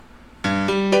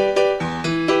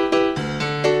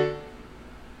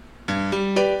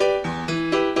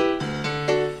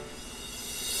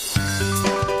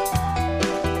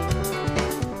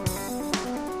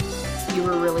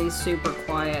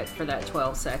quiet for that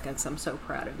 12 seconds. I'm so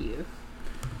proud of you.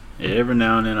 Yeah, every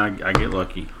now and then I get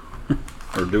lucky.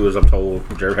 Or do as I'm told,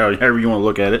 however you want to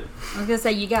look at it. I was going to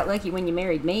say, you got lucky when you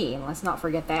married me, and let's not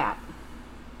forget that.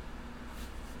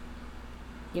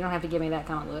 You don't have to give me that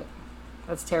kind of look.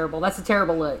 That's terrible. That's a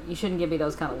terrible look. You shouldn't give me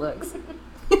those kind of looks.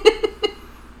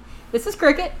 This is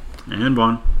Cricket. And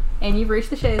Vaughn. And you've reached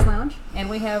the Chaise Lounge. And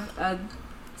we have a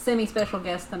semi-special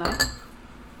guest tonight.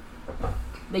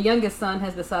 The youngest son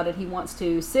has decided he wants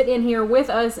to sit in here with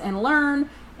us and learn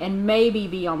and maybe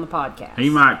be on the podcast. He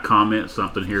might comment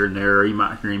something here and there. Or you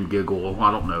might hear him giggle.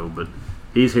 I don't know. But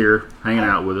he's here hanging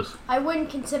out with us. I wouldn't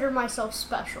consider myself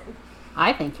special.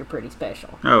 I think you're pretty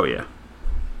special. Oh, yeah.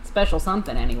 Special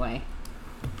something, anyway.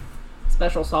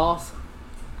 Special sauce.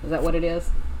 Is that what it is?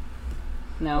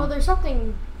 No. Well, there's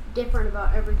something different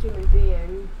about every human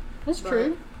being. That's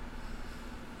true.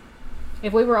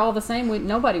 If we were all the same,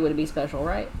 nobody would be special,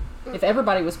 right? Mm-hmm. If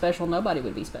everybody was special, nobody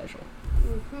would be special.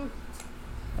 Mm-hmm.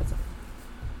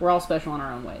 We're all special in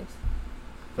our own ways.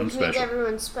 I'm Which special. means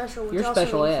everyone's special. Which You're also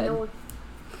special means ed. no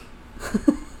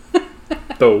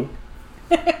one...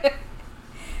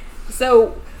 So,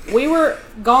 So, we were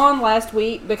gone last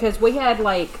week because we had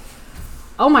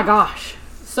oh my gosh,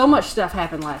 so much stuff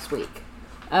happened last week.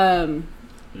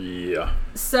 yeah.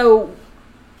 So,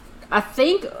 I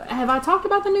think, have I talked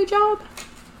about the new job?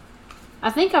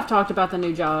 I think I've talked about the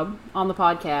new job on the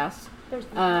podcast.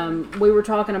 We were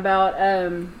talking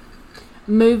about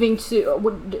moving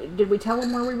to, did we tell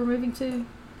them where we were moving to?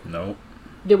 No.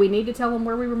 Did we need to tell them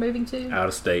where we were moving to? Out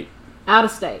of state. Out of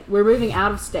state. We're moving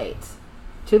out of state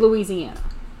to Louisiana.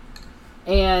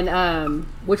 And,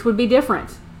 which would be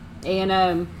different.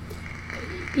 And,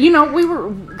 we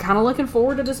were kind of looking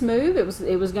forward to this move. It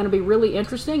was going to be really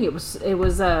interesting. It was,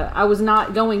 I was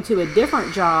not going to a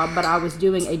different job, but I was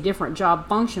doing a different job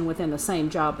function within the same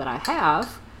job that I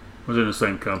have. Within the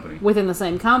same company. Within the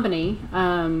same company.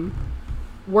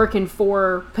 Working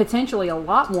for potentially a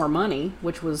lot more money,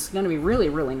 which was going to be really,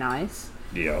 really nice.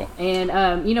 Yeah. And,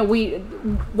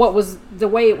 what was the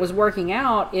way it was working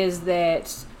out is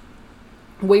that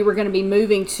we were going to be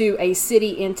moving to a city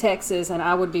in Texas, and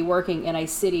I would be working in a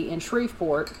city in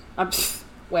Shreveport.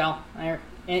 Well,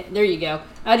 there you go.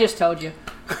 I just told you.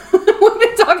 We've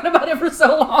been talking about it for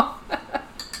so long.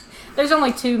 There's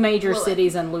only 2 major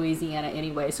cities in Louisiana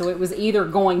anyway, so it was either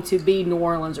going to be New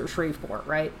Orleans or Shreveport,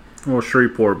 right? Well,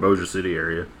 Shreveport, Bossier City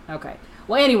area. Okay.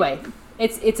 Well, anyway,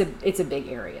 it's a big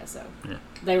area, so yeah.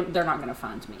 They're not going to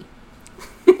find me.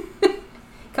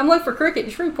 Come look for Cricket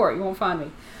in Shreveport, you won't find me.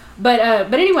 But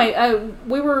anyway,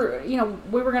 we were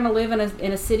going to live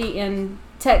in a city in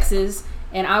Texas,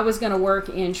 and I was going to work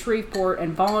in Shreveport,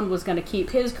 and Vaughn was going to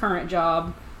keep his current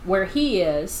job where he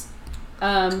is,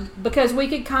 because we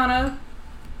could kind of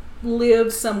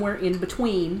live somewhere in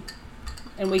between,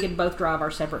 and we could both drive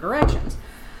our separate directions.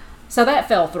 So that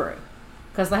fell through,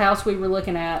 because the house we were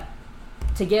looking at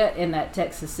to get in that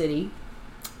Texas city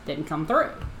didn't come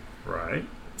through. Right.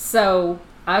 So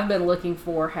I've been looking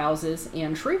for houses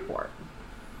in Shreveport,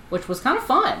 which was kind of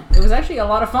fun. It was actually a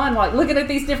lot of fun, looking at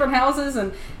these different houses.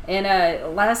 And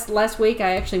last week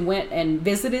I actually went and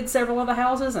visited several of the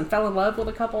houses and fell in love with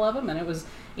a couple of them. And it was,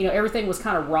 everything was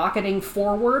kind of rocketing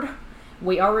forward.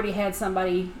 We already had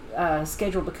somebody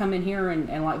scheduled to come in here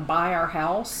and buy our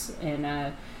house.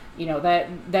 And,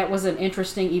 that was an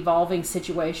interesting, evolving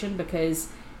situation, because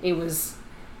it was,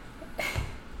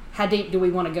 how deep do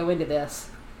we want to go into this?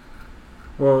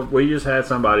 Well, we just had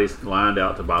somebody lined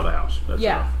out to buy the house. That's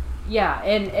yeah. enough. Yeah,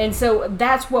 and so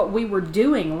that's what we were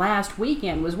doing last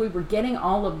weekend, was we were getting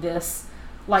all of this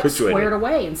squared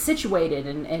away and situated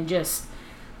and just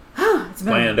it's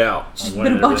been planned out. It's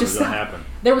been a bunch of stuff.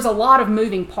 There was a lot of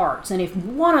moving parts, and if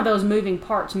one of those moving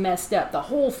parts messed up, the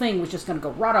whole thing was just going to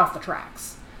go right off the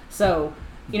tracks. So,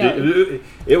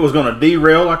 it was going to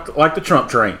derail like the Trump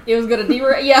train. It was going to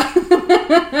derail,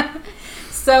 yeah.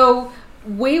 So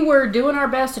we were doing our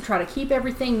best to try to keep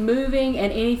everything moving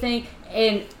and anything,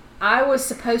 and I was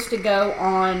supposed to go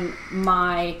on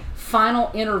my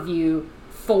final interview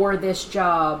for this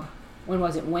job. When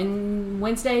was it?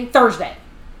 Wednesday? Thursday.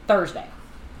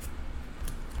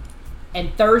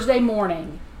 And Thursday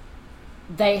morning,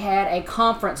 they had a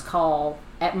conference call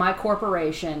at my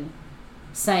corporation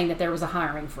saying that there was a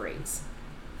hiring freeze.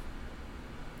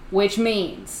 Which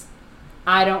means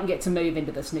I don't get to move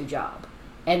into this new job.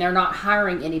 And they're not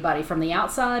hiring anybody from the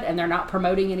outside, and they're not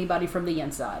promoting anybody from the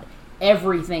inside.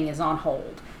 Everything is on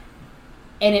hold.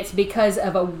 And it's because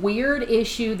of a weird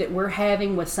issue that we're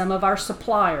having with some of our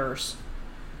suppliers.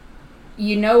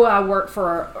 I work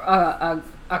for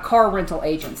a car rental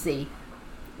agency.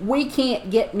 we can't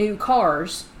get new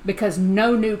cars because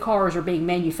no new cars are being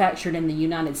manufactured in the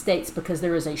United States because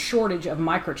there is a shortage of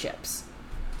microchips.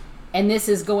 And this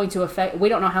is going to affect, we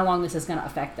don't know how long this is going to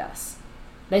affect us.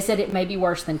 They said it may be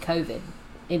worse than COVID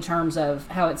in terms of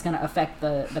how it's going to affect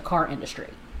the car industry.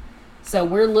 So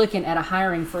we're looking at a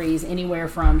hiring freeze anywhere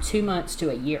from 2 months to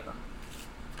a year.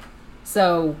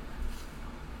 So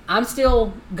I'm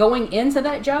still going into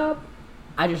that job.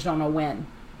 I just don't know when.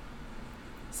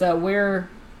 So we're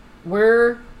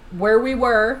where we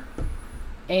were,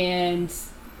 and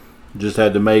just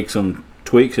had to make some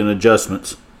tweaks and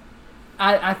adjustments.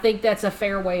 I think that's a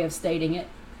fair way of stating it.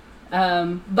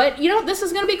 But this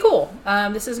is going to be cool.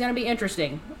 This is going to be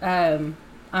interesting. I'm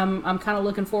kind of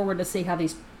looking forward to seeing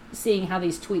how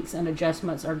these tweaks and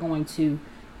adjustments are going to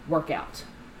work out.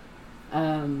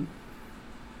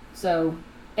 So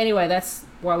anyway, that's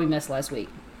why we missed last week,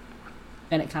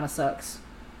 and it kind of sucks,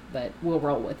 but we'll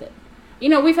roll with it.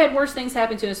 We've had worse things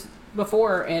happen to us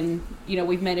before, and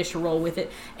we've managed to roll with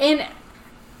it. And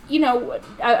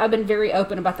I've been very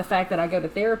open about the fact that I go to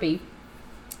therapy.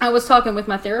 I was talking with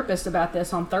my therapist about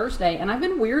this on Thursday, and I've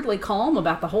been weirdly calm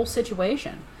about the whole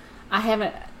situation. I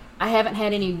haven't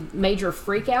had any major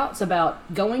freakouts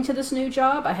about going to this new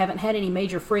job. I haven't had any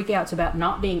major freakouts about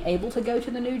not being able to go to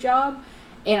the new job.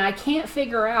 And I can't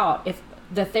figure out if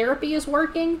the therapy is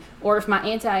working or if my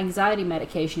anti-anxiety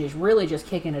medication is really just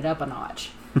kicking it up a notch.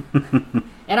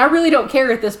 And I really don't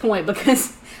care at this point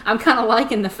because I'm kind of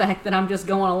liking the fact that I'm just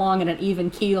going along at an even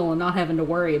keel and not having to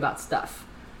worry about stuff.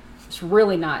 It's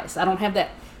really nice. I don't have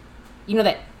that,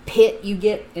 that pit you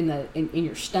get in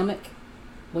your stomach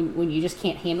when you just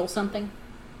can't handle something,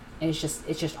 and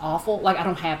it's just awful. Like, I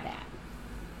don't have that,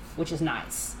 which is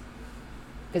nice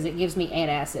because it gives me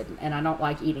antacid, and I don't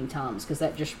like eating Tums because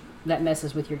that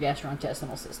messes with your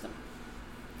gastrointestinal system.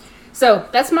 So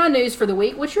that's my news for the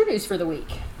week. What's your news for the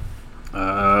week?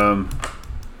 I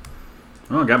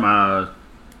got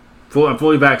I'm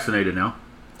fully vaccinated now.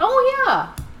 Oh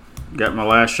yeah. Got my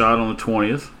last shot on the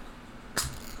 20th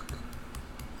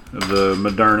of the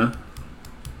Moderna.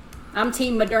 I'm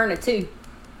Team Moderna too.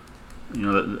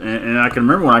 And I can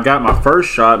remember when I got my first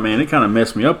shot, man, it kind of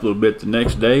messed me up a little bit the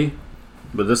next day.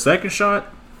 But the second shot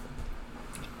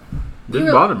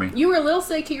didn't bother me. You were a little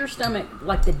sick to your stomach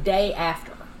like the day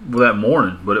after. Well, that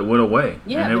morning, but it went away.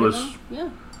 Yeah, and yeah.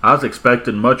 I was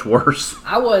expecting much worse.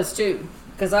 I was too,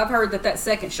 because I've heard that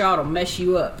second shot will mess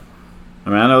you up. I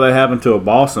mean, I know that happened to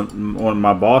one of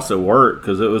my boss at work,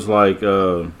 because it was like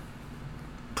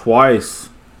twice.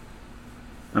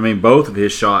 I mean, both of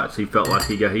his shots, he felt like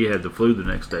he had the flu the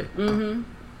next day. Mm-hmm.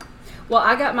 Well,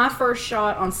 I got my first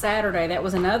shot on Saturday. That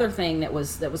was another thing that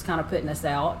was kind of putting us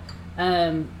out.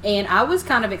 And I was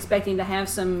kind of expecting to have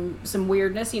some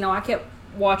weirdness. I kept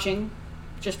watching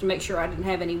just to make sure I didn't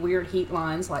have any weird heat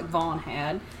lines like Vaughn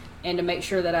had, and to make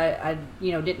sure that I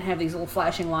didn't have these little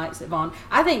flashing lights that Vaughn.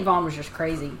 I think Vaughn was just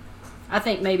crazy. I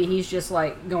think maybe he's just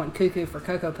like going cuckoo for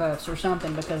Cocoa Puffs or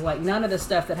something, because like none of the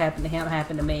stuff that happened to him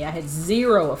happened to me. I had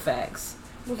zero effects.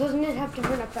 Well, doesn't it have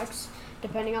different effects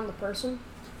depending on the person?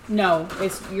 No,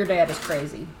 it's your dad is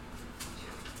crazy.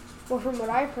 Well, from what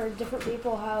I've heard, different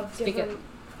people have different.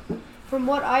 From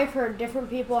what I've heard, different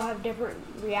people have different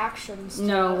reactions.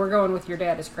 No, we're going with your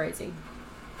dad is crazy.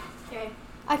 Okay,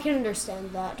 I can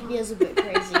understand that. He is a bit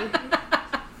crazy.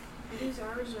 Are these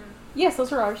ours or? Yes,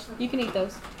 those are ours. You can eat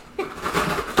those. You're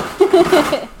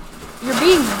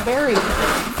being very,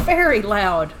 very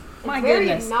loud. My very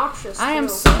goodness. Obnoxious, I am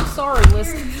too. so sorry.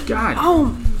 Listen. God.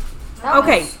 Oh. That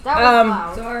Okay. Was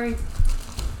loud. Sorry.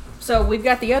 So we've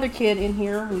got the other kid in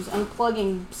here who's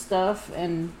unplugging stuff,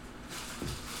 and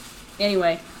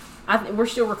anyway, we're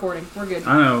still recording. We're good.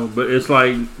 I know, but it's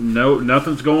like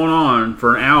nothing's going on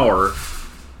for an hour,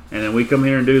 and then we come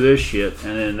here and do this shit,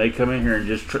 and then they come in here and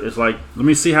just it's like, let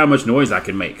me see how much noise I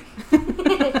can make.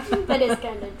 That is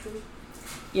kind of true.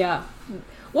 Yeah.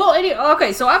 Well,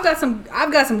 okay. So I've got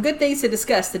some good things to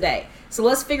discuss today. So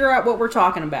let's figure out what we're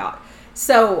talking about.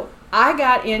 So I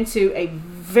got into a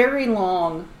very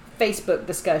long Facebook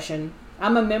discussion.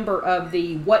 I'm a member of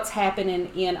the What's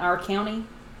Happening in Our County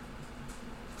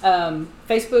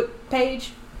Facebook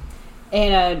page,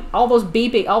 and all that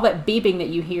beeping that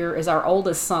you hear is our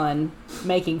oldest son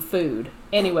making food.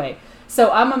 Anyway,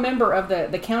 so I'm a member of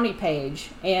the county page,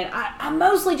 and I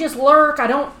mostly just lurk. I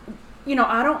don't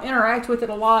interact with it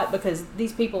a lot because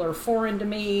these people are foreign to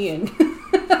me and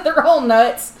they're all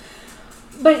nuts.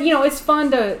 But it's fun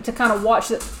to kind of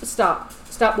watch it. Stop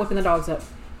whipping the dogs up.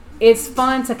 It's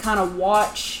fun to kind of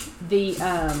watch the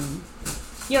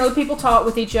the people talk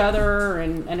with each other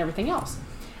and everything else.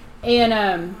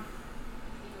 And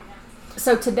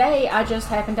So today I just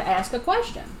happened to ask a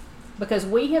question because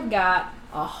we have got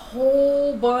a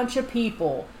whole bunch of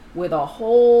people with a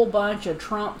whole bunch of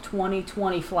Trump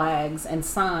 2020 flags and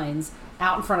signs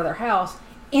out in front of their house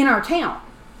in our town.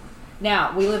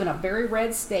 Now, we live in a very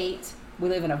red state. We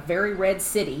live in a very red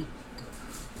city.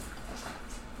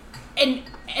 And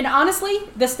honestly,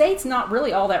 the state's not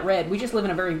really all that red. We just live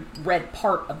in a very red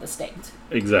part of the state.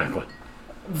 Exactly.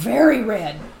 Very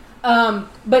red.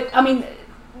 But, I mean,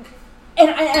 and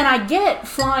I get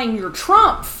flying your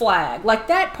Trump flag. Like,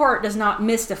 that part does not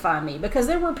mystify me because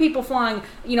there were people flying,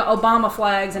 Obama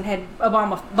flags and had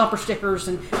Obama bumper stickers,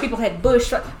 and people had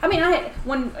Bush. I mean,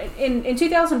 in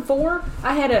 2004,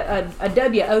 I had a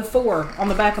W04 on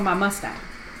the back of my Mustang.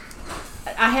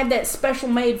 I had that special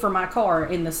made for my car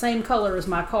in the same color as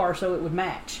my car so it would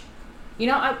match.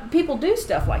 People do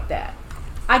stuff like that.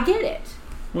 I get it.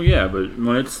 Well, yeah, but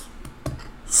when it's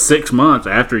 6 months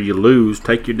after you lose,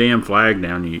 take your damn flag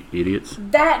down, you idiots.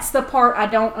 That's the part I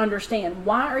don't understand.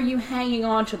 Why are you hanging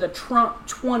on to the Trump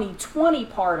 2020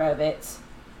 part of it?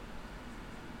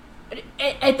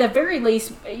 At the very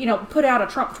least, put out a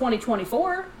Trump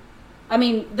 2024. I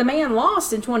mean, the man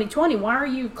lost in 2020. Why are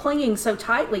you clinging so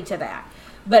tightly to that?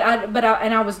 But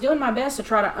I was doing my best to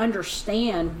try to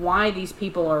understand why these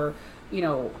people are,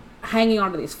 hanging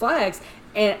onto these flags.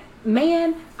 And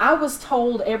man, I was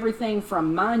told everything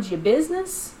from mind your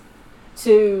business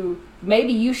to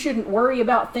maybe you shouldn't worry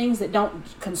about things that don't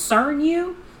concern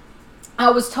you. I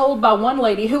was told by one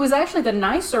lady, who was actually the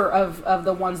nicer of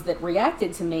the ones that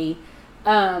reacted to me,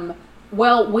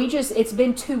 well, it's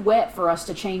been too wet for us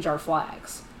to change our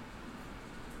flags.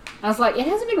 I was like, it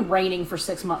hasn't been raining for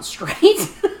 6 months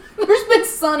straight. There's been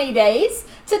sunny days.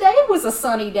 Today was a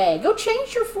sunny day. Go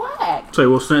change your flag.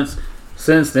 So, well,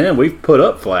 since then, we've put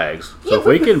up flags. So if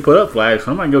we can put up flags,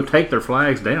 somebody can go take their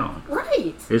flags down.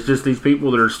 Right. It's just these people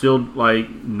that are still,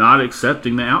 not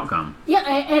accepting the outcome. Yeah,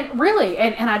 and really,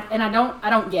 I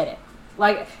don't get it.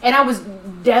 And I was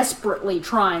desperately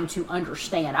trying to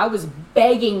understand. I was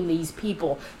begging these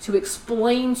people to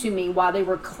explain to me why they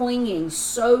were clinging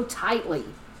so tightly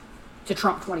to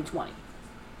Trump 2020.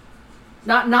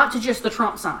 Not to just the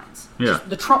Trump signs. Yeah. Just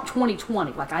the Trump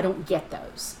 2020. I don't get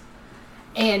those.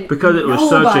 And because it was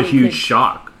such a huge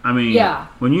shock. I mean,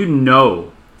 when you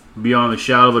know beyond a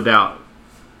shadow of a doubt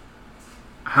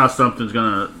how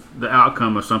the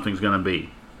outcome of something's gonna be,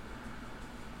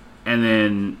 and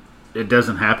then it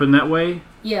doesn't happen that way.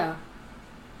 Yeah.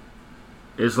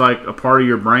 It's like a part of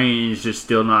your brain is just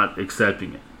still not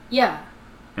accepting it. Yeah.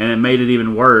 And it made it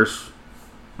even worse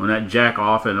when that jack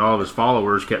off and all of his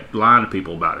followers kept lying to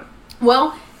people about it.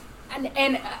 Well,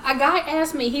 and a guy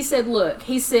asked me, he said,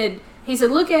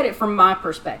 look at it from my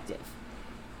perspective.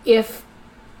 If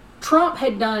Trump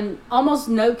had done almost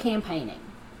no campaigning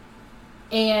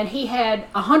and he had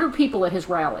 100 people at his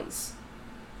rallies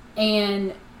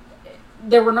and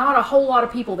there were not a whole lot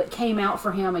of people that came out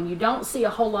for him and you don't see a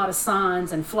whole lot of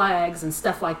signs and flags and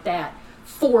stuff like that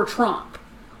for Trump,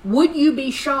 would you be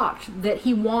shocked that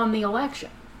he won the election?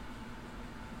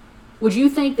 Would you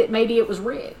think that maybe it was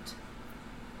rigged?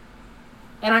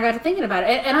 And I got to thinking about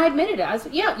it, and I admitted it. I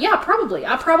said, yeah, probably.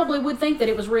 I probably would think that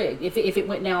it was rigged if it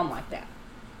went down like that.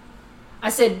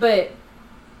 I said, but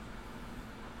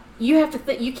you have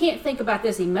to you can't think about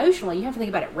this emotionally. You have to think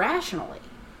about it rationally.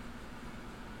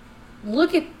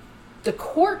 Look at the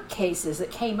court cases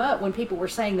that came up when people were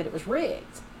saying that it was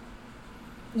rigged.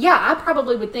 Yeah, I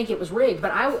probably would think it was rigged,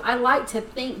 but I like to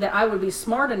think that I would be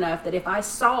smart enough that if I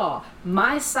saw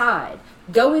my side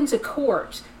go into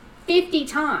court 50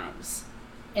 times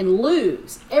and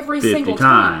lose every single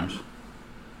time,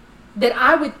 that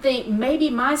I would think maybe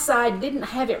my side didn't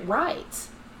have it right.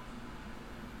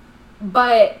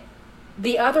 But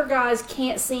the other guys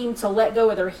can't seem to let go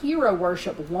of their hero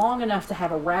worship long enough to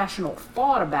have a rational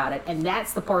thought about it, and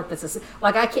that's the part that's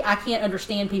I can't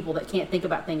understand people that can't think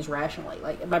about things rationally.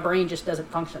 My brain just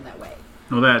doesn't function that way.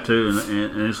 Well, that too,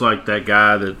 and it's like that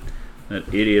guy that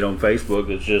idiot on Facebook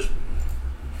that's just,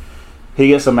 he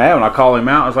gets so mad when I call him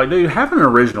out. I was like, dude, have an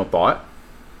original thought.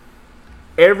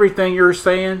 Everything you're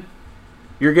saying,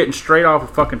 you're getting straight off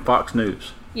of fucking Fox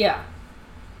News. Yeah,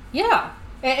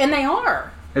 and they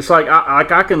are. It's like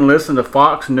I can listen to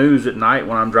Fox News at night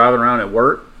when I'm driving around at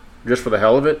work, just for the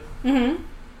hell of it. Mm-hmm.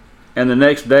 And the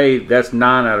next day, that's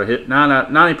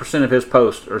 90% of his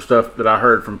posts are stuff that I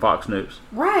heard from Fox News.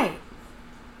 Right.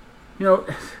 Well,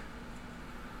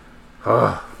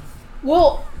 I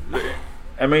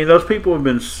mean, those people have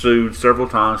been sued several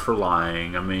times for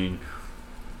lying. I mean,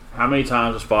 How many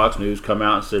times has Fox News come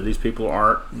out and said these people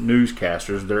aren't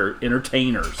newscasters, they're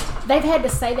entertainers? They've had to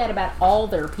say that about all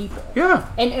their people. Yeah.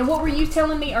 And what were you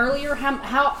telling me earlier?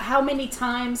 How many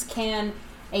times can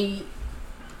a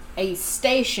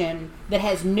station that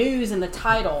has news in the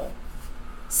title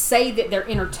say that they're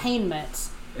entertainment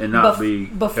And not be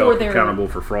before held accountable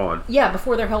for fraud? Yeah,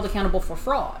 before they're held accountable for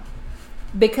fraud.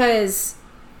 Because,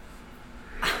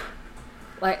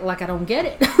 like I don't get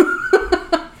it.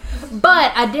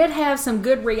 But I did have some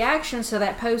good reactions to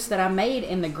that post that I made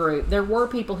in the group. There were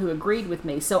people who agreed with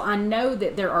me. So I know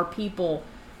that there are people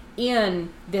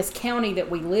in this county that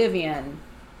we live in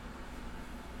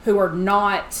who are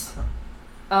not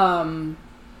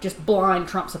just blind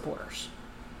Trump supporters.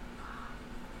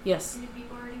 Yes. Did it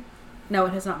beep already? No,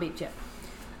 it has not beeped yet.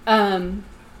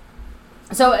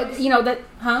 So, that...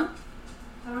 Huh?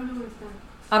 I don't know what it's done.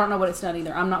 I don't know what it's done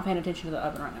either. I'm not paying attention to the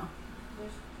oven right now.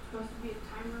 There's supposed to be a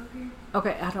timer up here.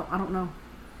 Okay, I don't know.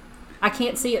 I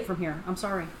can't see it from here. I'm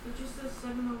sorry. It just says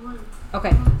 7:01.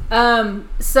 Okay.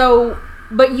 So,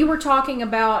 but you were talking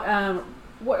about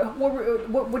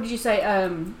what did you say?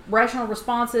 Rational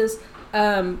responses.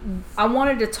 I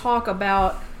wanted to talk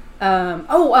about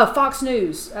Fox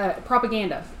News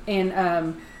propaganda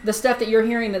and the stuff that you're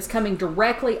hearing that's coming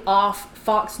directly off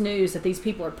Fox News that these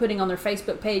people are putting on their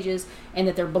Facebook pages and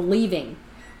that they're believing.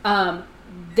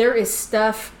 There is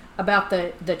stuff about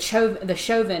the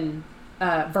Chauvin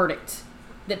verdict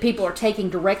that people are taking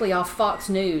directly off Fox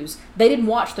News. They didn't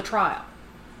watch the trial.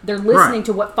 They're listening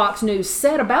to what Fox News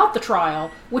said about the trial,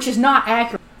 which is not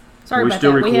accurate. Sorry about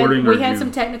still that. Recording we had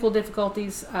some technical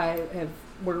difficulties.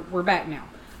 We're back now.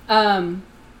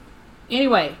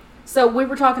 Anyway, so we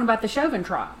were talking about the Chauvin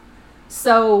trial.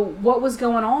 So what was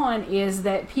going on is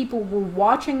that people were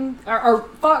watching, or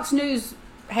Fox News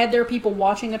had their people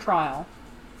watching the trial.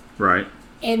 Right.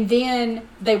 And then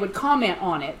they would comment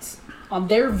on it, on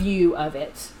their view of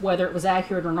it, whether it was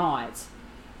accurate or not.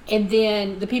 And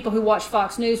then the people who watch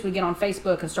Fox News would get on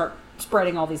Facebook and start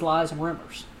spreading all these lies and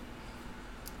rumors.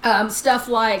 Stuff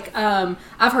like,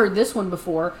 I've heard this one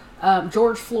before,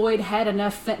 George Floyd had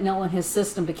enough fentanyl in his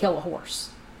system to kill a horse.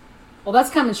 Well,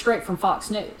 that's coming straight from Fox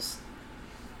News.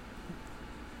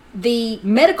 The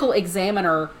medical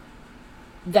examiner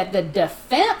that the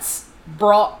defense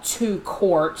brought to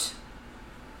court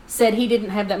said he didn't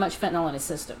have that much fentanyl in his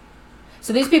system.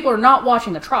 So these people are not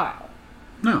watching the trial.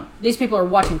 No. These people are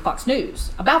watching Fox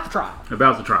News about the trial.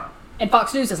 About the trial. And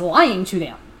Fox News is lying to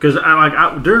them. Because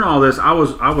during all this, I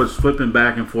was flipping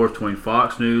back and forth between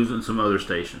Fox News and some other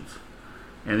stations,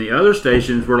 and the other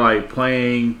stations were like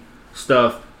playing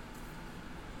stuff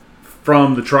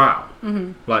from the trial.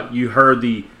 Mm-hmm. Like you heard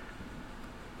the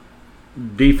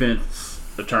defense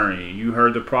attorney, you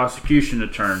heard the prosecution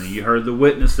attorney, you heard the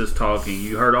witnesses talking,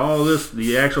 you heard all this,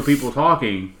 the actual people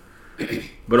talking.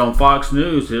 But on Fox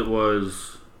News,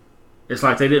 it's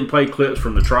like they didn't play clips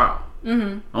from the trial.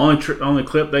 Mm-hmm. Only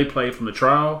clip they played from the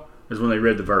trial is when they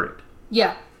read the verdict.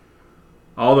 Yeah.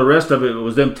 All the rest of it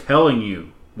was them telling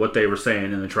you what they were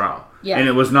saying in the trial. Yeah. And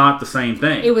it was not the same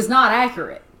thing. It was not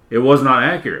accurate. It was not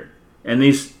accurate. And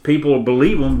these people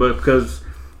believe them because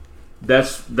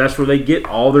that's where they get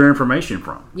all their information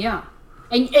from. Yeah.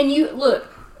 And you,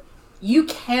 look, you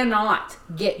cannot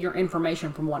get your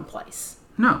information from one place.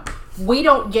 No. We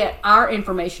don't get our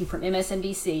information from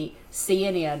MSNBC,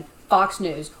 CNN, Fox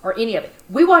News, or any of it.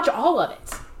 We watch all of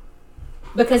it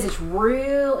because it's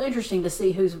real interesting to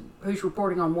see who's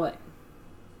reporting on what,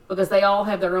 because they all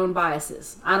have their own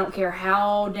biases. I don't care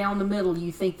how down the middle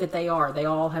you think that they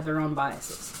all have their own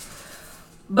biases.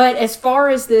 But as far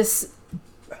as this,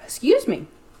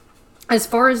 as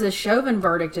far as the Chauvin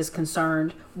verdict is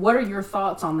concerned, what are your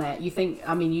thoughts on that? You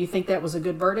think that was a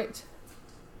good verdict?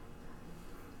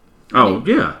 Oh,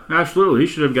 yeah, absolutely. He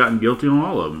should have gotten guilty on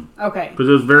all of them. Okay. Because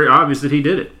it was very obvious that he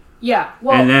did it. Yeah.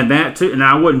 Well, and then that too. And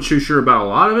I wasn't too sure about a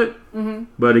lot of it. Mm-hmm.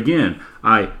 But again,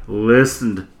 I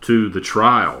listened to the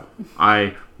trial.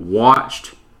 I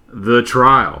watched the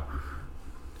trial.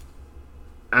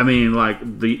 I mean,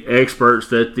 like the experts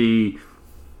that the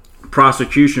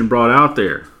prosecution brought out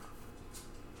there.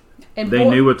 And they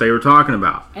knew what they were talking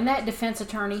about. And that defense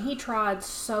attorney, he tried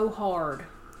so hard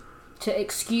to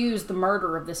excuse the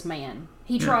murder of this man.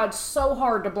 He tried so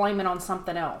hard to blame it on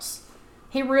something else.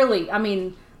 He really,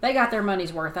 they got their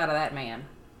money's worth out of that man.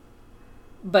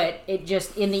 But it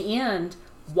just, in the end,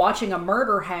 watching a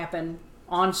murder happen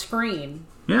on screen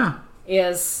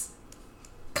is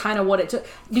kind of what it took.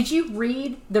 Did you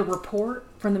read the report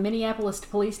from the Minneapolis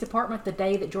Police Department the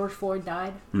day that George Floyd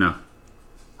died? No.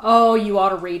 Oh, you ought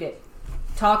to read it.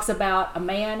 Talks about a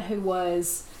man who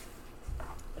was...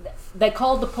 They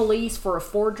called the police for a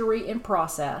forgery in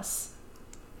process.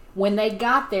 When they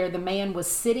got there, the man was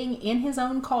sitting in his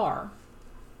own car,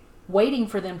 waiting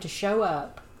for them to show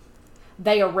up.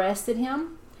 They arrested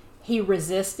him. He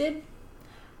resisted.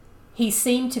 He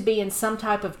seemed to be in some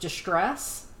type of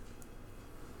distress.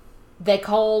 They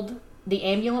called the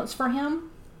ambulance for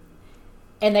him,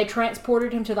 and they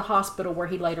transported him to the hospital where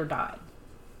he later died.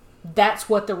 That's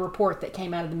what the report that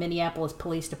came out of the Minneapolis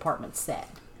Police Department said.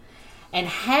 And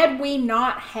had we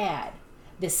not had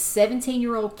this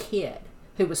 17-year-old kid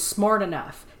who was smart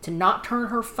enough to not turn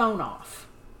her phone off,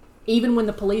 even when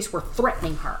the police were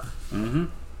threatening her,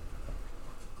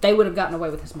 they would have gotten away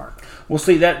with this murder. Well,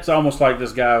 see, that's almost like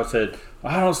this guy said,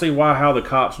 I don't see how the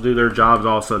cops do their jobs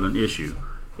all of a sudden an issue.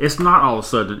 It's not all of a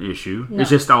sudden an issue. No. It's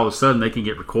just all of a sudden they can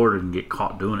get recorded and get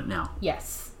caught doing it now.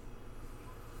 Yes.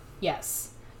 Yes.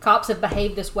 Cops have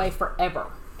behaved this way forever,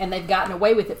 and they've gotten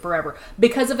away with it forever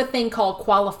because of a thing called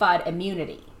qualified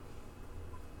immunity.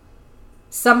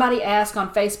 Somebody asked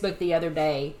on Facebook the other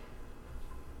day,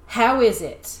 how is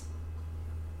it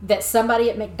that somebody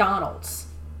at McDonald's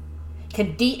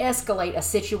can de-escalate a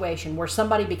situation where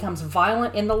somebody becomes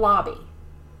violent in the lobby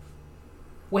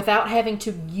without having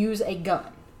to use a gun?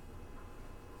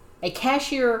 A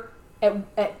cashier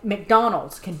at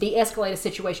McDonald's can de-escalate a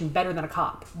situation better than a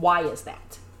cop. Why is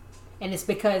that? And it's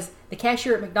because the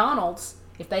cashier at McDonald's,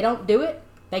 if they don't do it,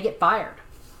 they get fired.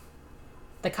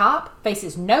 The cop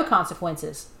faces no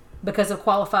consequences because of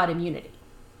qualified immunity.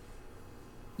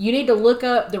 You need to look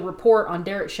up the report on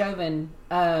Derek Chauvin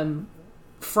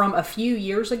from a few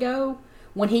years ago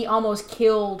when he almost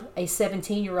killed a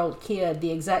 17-year-old kid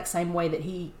the exact same way that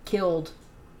he killed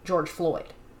George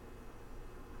Floyd.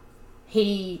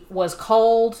 He was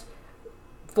called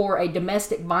for a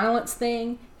domestic violence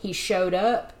thing. He showed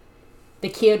up. The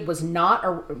kid was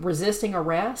not resisting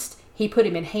arrest. He put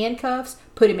him in handcuffs,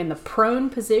 put him in the prone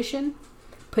position,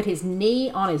 put his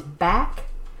knee on his back,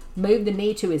 moved the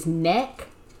knee to his neck.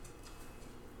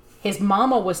 His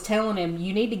mama was telling him,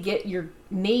 you need to get your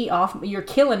knee off. You're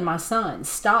killing my son.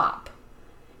 Stop.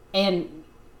 And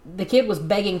the kid was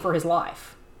begging for his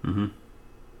life. Mm-hmm.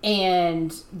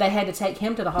 And they had to take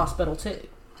him to the hospital too.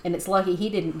 And it's lucky he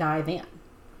didn't die then.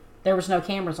 There was no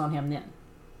cameras on him then.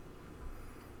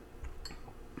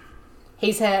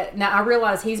 Now I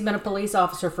realize he's been a police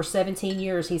officer for 17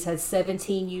 years. He's had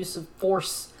 17 use of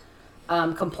force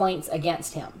complaints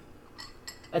against him.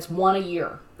 That's one a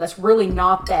year. That's really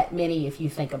not that many if you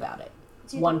think about it.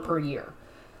 One per year.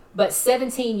 But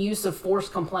 17 use of force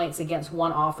complaints against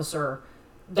one officer,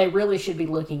 they really should be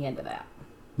looking into that.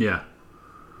 Yeah.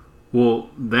 Well,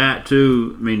 that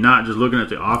too, I mean, not just looking at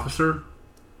the officer,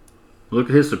 look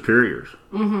at his superiors.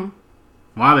 Mm-hmm.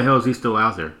 Why the hell is he still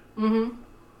out there? Mm-hmm.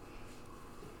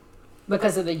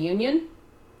 Because of the union,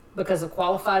 because of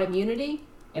qualified immunity,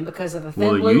 and because of the thin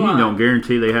blue line. Well, the union don't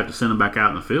guarantee they have to send them back out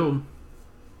in the field.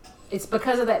 It's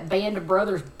because of that Band of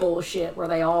Brothers bullshit where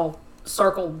they all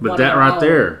circled. But that right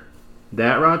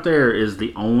there is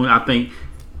the only, I think,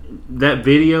 that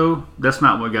video, that's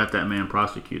not what got that man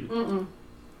prosecuted. Mm-mm.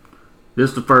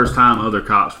 This is the first time other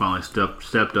cops finally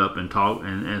stepped up and talked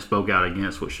and spoke out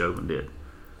against what Chauvin did.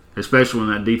 Especially when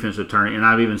that defense attorney, and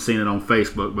I've even seen it on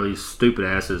Facebook, but these stupid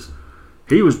asses,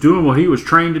 he was doing what he was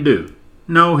trained to do.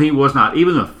 No, he was not.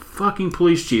 Even the fucking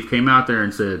police chief came out there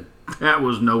and said that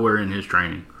was nowhere in his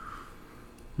training.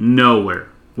 Nowhere.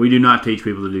 We do not teach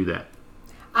people to do that.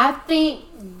 I think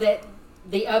that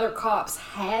the other cops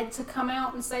had to come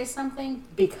out and say something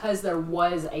because there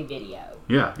was a video.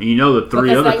 Yeah, and you know the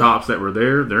three other cops that were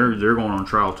there, they're going on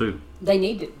trial too. They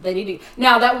need to.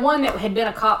 Now that one that had been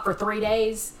a cop for 3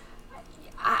 days,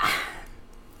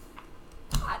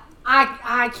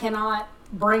 I cannot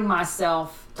bring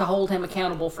myself to hold him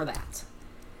accountable for that.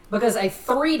 Because a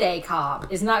 3-day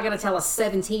cop is not going to tell a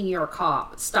 17-year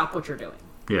cop, stop what you're doing.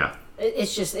 Yeah.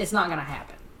 It's not going to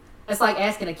happen. It's like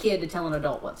asking a kid to tell an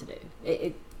adult what to do.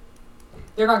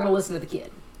 They're not going to listen to the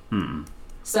kid. Mm-mm.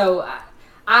 So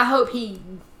I hope he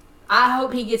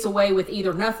gets away with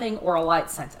either nothing or a light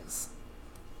sentence.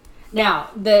 Now,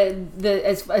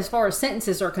 as far as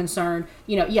sentences are concerned,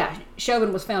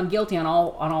 Chauvin was found guilty on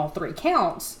all 3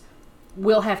 counts.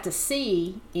 We'll have to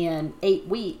see in 8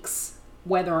 weeks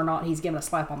whether or not he's given a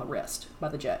slap on the wrist by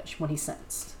the judge when he's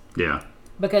sentenced. Yeah.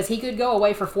 Because he could go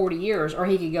away for 40 years or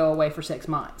he could go away for 6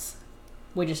 months.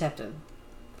 We have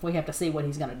to see what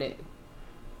he's going to do.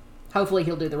 Hopefully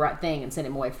he'll do the right thing and send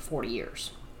him away for 40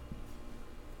 years.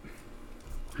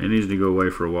 He needs to go away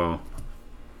for a while.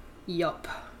 Yup.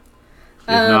 If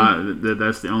not,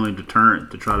 that's the only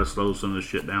deterrent to try to slow some of this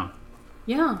shit down.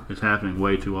 Yeah. It's happening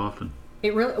way too often.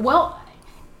 It really, well,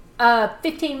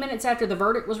 15 minutes after the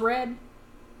verdict was read,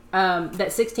 that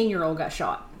 16-year-old got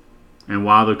shot. And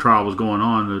while the trial was going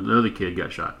on, the other kid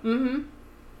got shot. Mm-hmm.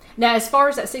 Now, as far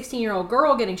as that 16-year-old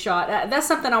girl getting shot, that's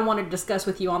something I wanted to discuss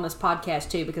with you on this podcast,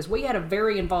 too, because we had a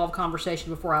very involved conversation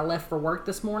before I left for work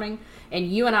this morning, and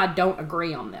you and I don't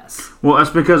agree on this. Well, that's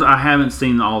because I haven't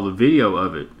seen all the video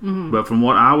of it. Mm-hmm. But from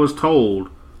what I was told,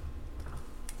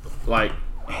 like,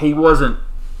 he wasn't...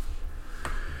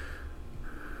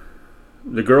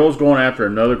 The girl's going after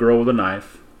another girl with a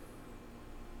knife.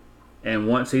 And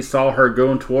once he saw her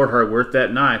going toward her with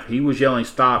that knife, he was yelling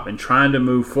stop and trying to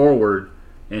move forward.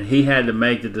 And he had to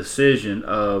make the decision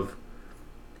of,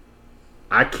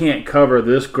 I can't cover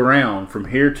this ground from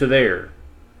here to there.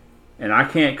 And I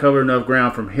can't cover enough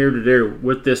ground from here to there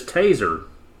with this taser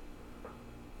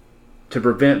to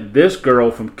prevent this girl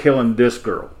from killing this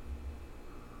girl.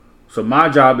 So my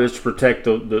job is to protect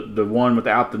the one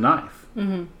without the knife.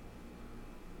 Mm-hmm.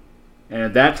 And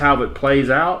if that's how it plays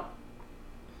out,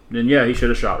 then yeah, he should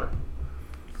have shot her.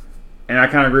 And I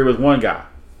kind of agree with one guy.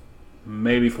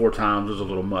 Maybe 4 times is a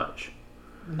little much.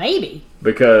 Maybe.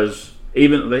 Because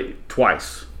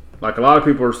twice. Like a lot of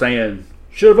people are saying,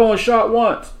 should have only shot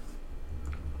once.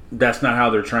 That's not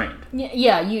how they're trained.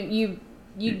 Yeah,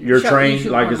 you're trained,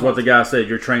 like is what the guy said,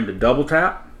 you're trained to double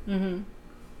tap,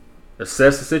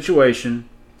 assess the situation,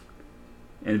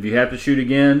 and if you have to shoot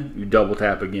again, you double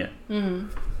tap again. Mm-hmm.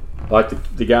 Like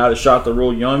the guy that shot the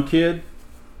real young kid,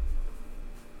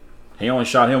 he only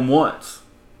shot him once.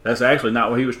 That's actually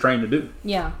not what he was trained to do.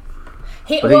 Yeah.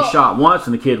 He shot once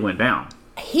and the kid went down.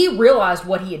 He realized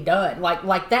what he had done.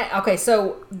 Like that. Okay,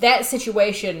 so that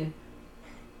situation,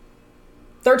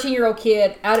 13-year-old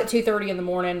kid out at 2:30 in the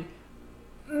morning,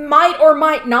 might or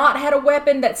might not had a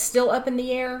weapon that's still up in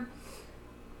the air.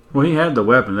 Well, he had the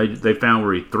weapon. They found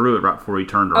where he threw it right before he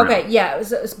turned around. Okay, yeah.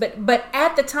 But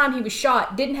at the time he was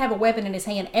shot, didn't have a weapon in his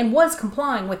hand and was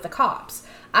complying with the cops.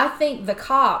 I think the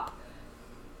cop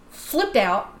flipped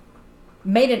out,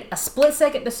 made a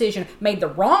split-second decision, made the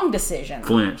wrong decision.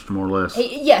 Flinched, more or less.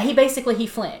 He basically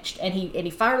flinched, and he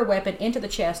fired a weapon into the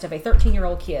chest of a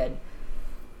 13-year-old kid,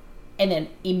 and then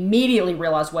immediately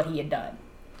realized what he had done.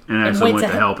 And actually went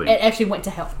to help him. And actually went to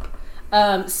help.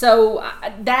 So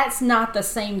that's not the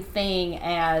same thing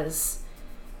as...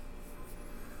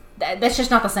 That's just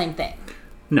not the same thing.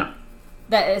 No.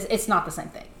 It's not the same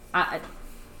thing.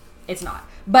 It's not.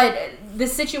 But the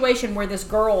situation where this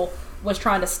girl was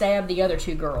trying to stab the other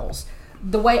 2 girls,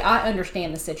 the way I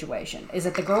understand the situation is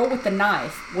that the girl with the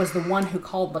knife was the one who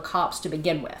called the cops to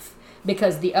begin with,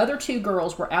 because the other 2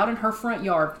 girls were out in her front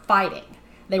yard fighting.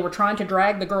 They were trying to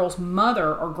drag the girl's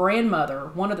mother or grandmother,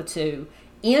 one of the 2,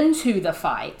 into the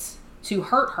fight to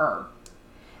hurt her.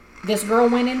 This girl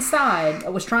went inside,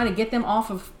 was trying to get them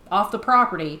off the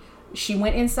property. She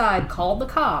went inside, called the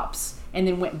cops, and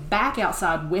then went back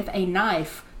outside with a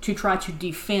knife to try to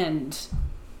defend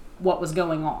what was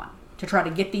going on, to try to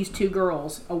get these 2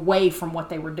 girls away from what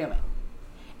they were doing.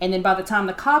 And then by the time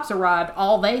the cops arrived,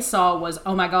 all they saw was,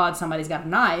 oh my God, somebody's got a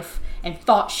knife, and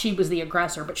thought she was the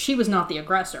aggressor, but she was not the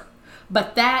aggressor.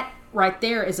 But that right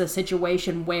there is a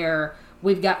situation where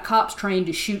we've got cops trained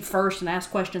to shoot first and ask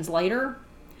questions later,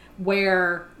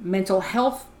 where mental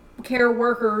health care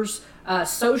workers,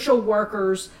 social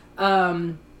workers,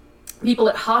 people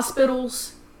at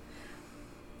hospitals,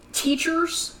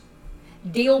 teachers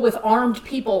deal with armed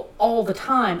people all the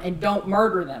time and don't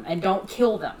murder them and don't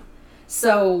kill them.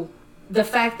 So the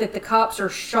fact that the cops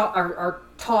are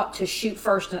taught to shoot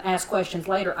first and ask questions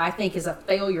later, I think is a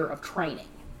failure of training.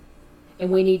 And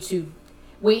we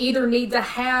either need to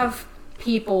have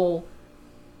people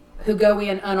who go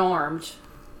in unarmed.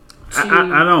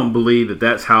 I don't believe that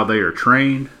that's how they are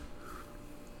trained.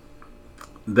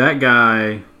 That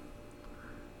guy,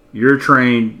 you're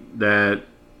trained that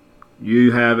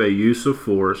you have a use of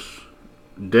force,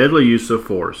 deadly use of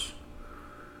force,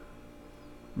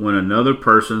 when another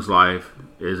person's life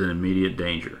is in imminent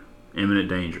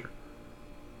danger.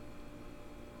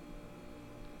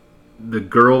 The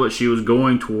girl that she was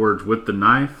going towards with the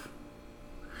knife,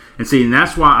 and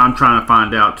that's why I'm trying to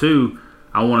find out too.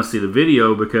 I want to see the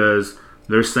video, because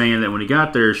they're saying that when he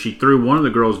got there, she threw one of the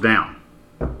girls down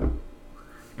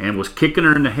and was kicking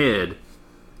her in the head,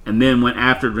 and then went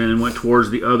towards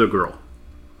the other girl.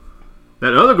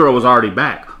 That other girl was already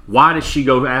back. Why did she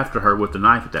go after her with the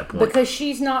knife at that point? Because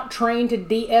she's not trained to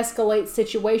de-escalate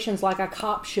situations like a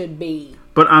cop should be.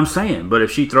 But I'm saying,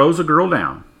 if she throws a girl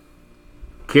down,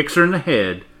 kicks her in the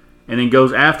head, and then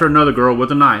goes after another girl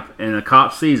with a knife, and a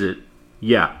cop sees it,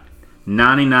 yeah,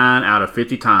 99 out of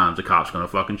 50 times the cop's going to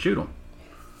fucking shoot him.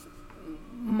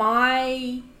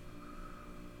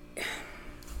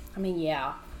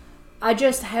 Yeah. I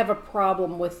just have a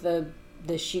problem with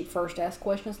the shoot first, ask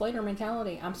questions later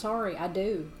mentality. I'm sorry, I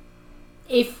do.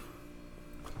 If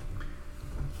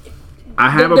I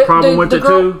have a problem with it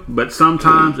too, but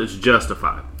sometimes it's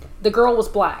justified. The girl was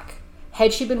black.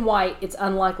 Had she been white, it's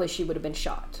unlikely she would have been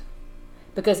shot.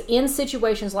 Because in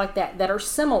situations like that are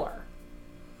similar,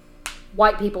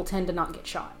 white people tend to not get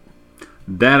shot.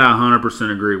 That I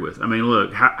 100% agree with. I mean,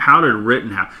 look, how did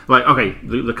Rittenhouse... Like, okay,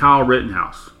 the Kyle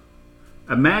Rittenhouse.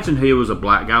 Imagine he was a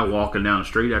black guy walking down the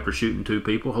street after shooting 2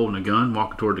 people, holding a gun,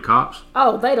 walking toward the cops.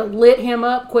 Oh, they'd have lit him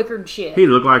up quicker than shit. He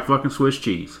looked like fucking Swiss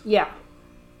cheese. Yeah.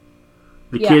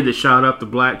 The kid that shot up the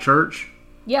black church.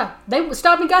 Yeah. They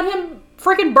stopped and got him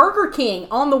freaking Burger King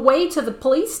on the way to the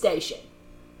police station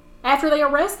after they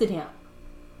arrested him.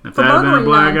 If that had been a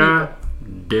black guy,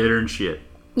 deader than shit.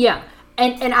 Yeah.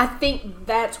 And I think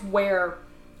that's where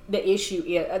the issue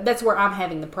is. That's where I'm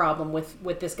having the problem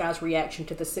with this guy's reaction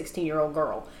to the 16-year-old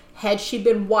girl. Had she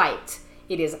been white,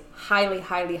 it is highly,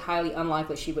 highly, highly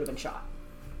unlikely she would have been shot.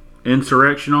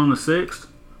 Insurrection on the 6th,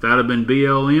 if that had been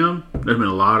BLM, there'd have been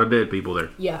a lot of dead people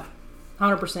there. Yeah,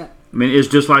 100%. I mean, it's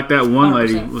just like that one 100%.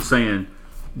 Lady was saying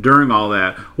during all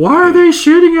that, why are they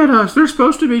shooting at us? They're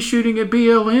supposed to be shooting at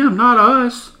BLM, not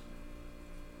us.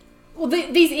 Well,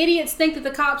 these idiots think that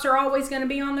the cops are always going to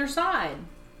be on their side.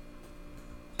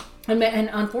 And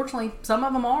unfortunately, some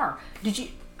of them are. Did you...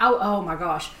 Oh my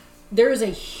gosh. There is a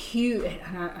huge...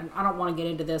 I don't want to get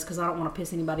into this because I don't want to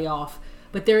piss anybody off.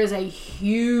 But there is a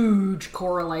huge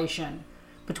correlation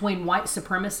between white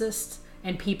supremacists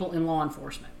and people in law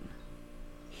enforcement.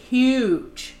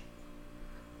 Huge.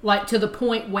 Like to the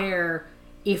point where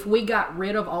if we got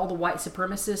rid of all the white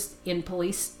supremacists in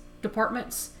police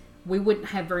departments, we wouldn't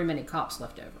have very many cops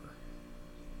left over.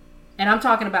 And I'm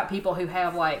talking about people who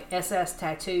have like SS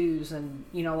tattoos and,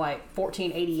 like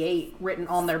 1488 written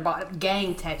on their body,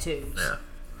 gang tattoos. Yeah.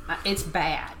 It's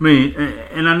bad. I mean,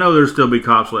 and I know there'll still be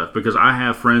cops left because I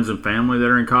have friends and family that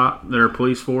are that are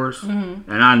police force, and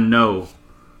I know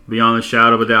beyond a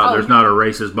shadow of a doubt there's not a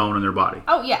racist bone in their body.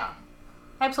 Oh yeah,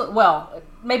 absolutely. Well,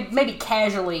 maybe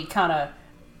casually kind of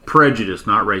prejudice,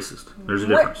 not racist. There's a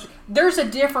difference. There's a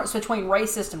difference between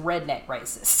racist and redneck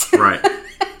racist. Right.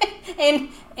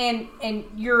 and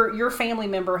your family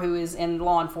member who is in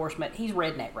law enforcement, he's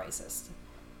redneck racist.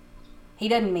 He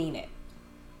doesn't mean it.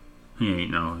 He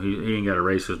ain't he ain't got a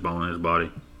racist bone in his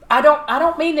body. I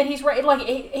don't mean that he's like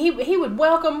he would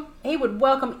welcome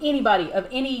anybody of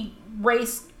any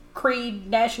race, creed,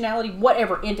 nationality,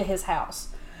 whatever into his house.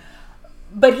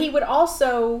 But he would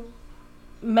also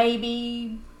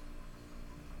maybe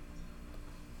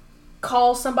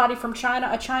call somebody from China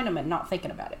a Chinaman, not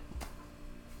thinking about it.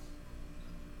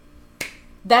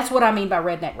 That's what I mean by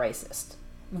redneck racist.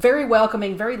 Very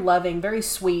welcoming, very loving, very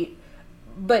sweet,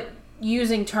 but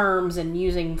using terms and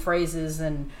using phrases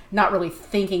and not really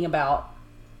thinking about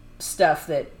stuff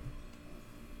that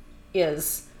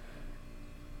is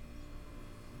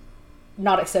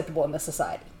not acceptable in this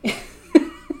society.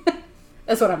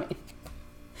 That's what I mean.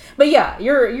 But yeah,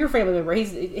 your family member,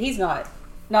 he's not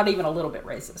even a little bit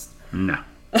racist. No.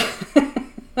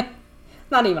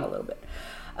 Not even a little bit.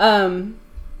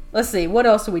 Let's see, what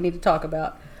else do we need to talk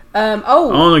about?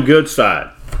 On the good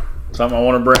side, something I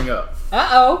want to bring up.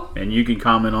 Uh-oh. And you can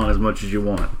comment on as much as you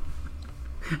want.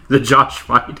 The Josh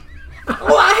fight.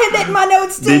 Oh, I had that in my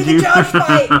notes too. Did the you? Josh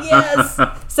fight, yes.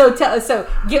 So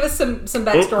give us some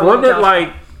backstory. Wasn't it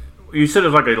like you said? It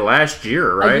was like last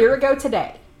year, right? A year ago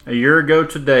today. A year ago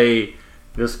today,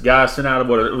 this guy sent out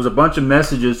it was a bunch of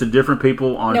messages to different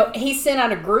people on. No, he sent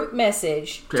out a group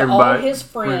message to all his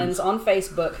friends on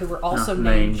Facebook who were also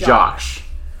named Josh.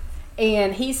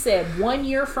 And he said 1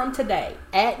 year from today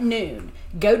at noon,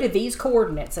 go to these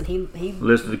coordinates, and he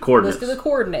listed the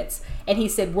coordinates. And he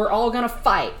said we're all going to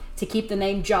fight to keep the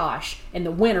name Josh, and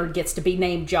the winner gets to be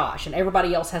named Josh, and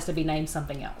everybody else has to be named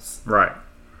something else. Right.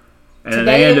 And then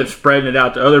they ended up spreading it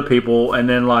out to other people, and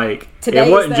then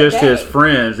it wasn't just his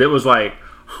friends; it was like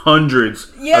hundreds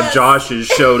of Joshes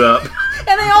showed up,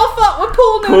 and they all fought with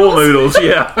pool noodles. Pool noodles,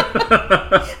 yeah.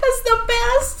 That's the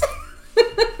best.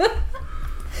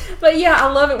 But yeah,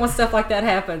 I love it when stuff like that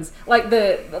happens. Like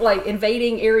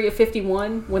invading Area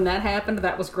 51 when that happened,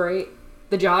 that was great.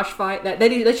 The Josh fight, that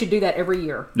they should do that every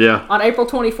year. Yeah. On April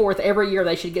 24th, every year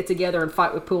they should get together and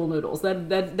fight with pool noodles.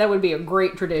 That would be a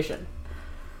great tradition.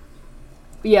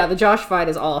 But yeah, the Josh fight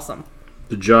is awesome.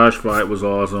 The Josh fight was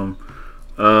awesome.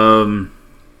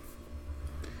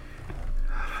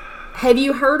 Have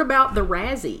you heard about the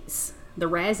Razzies? The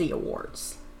Razzie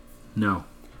Awards? No.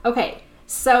 Okay.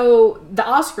 So the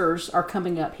Oscars are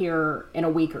coming up here in a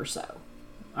week or so.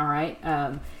 All right.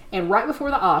 And right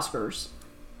before the Oscars,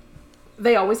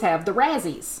 they always have the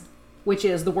Razzies, which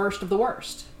is the worst of the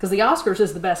worst. Because the Oscars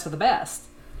is the best of the best.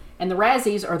 And the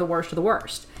Razzies are the worst of the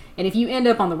worst. And if you end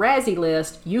up on the Razzie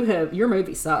list, your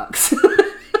movie sucks.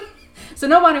 So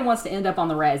nobody wants to end up on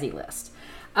the Razzie list.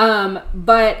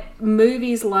 But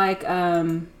movies like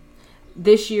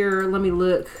this year, let me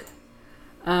look.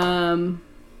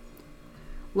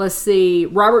 Let's see.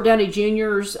 Robert Downey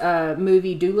Jr.'s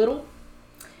movie Doolittle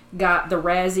got the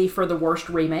Razzie for the worst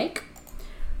remake.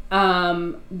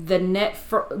 The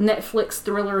Netflix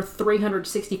thriller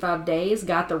 365 Days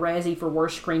got the Razzie for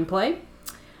worst screenplay.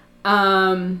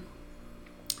 They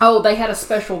had a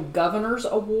special Governor's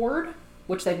Award,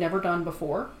 which they've never done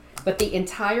before. But the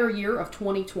entire year of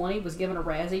 2020 was given a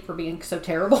Razzie for being so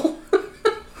terrible.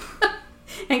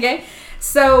 Okay?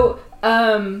 So,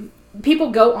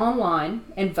 people go online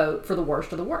and vote for the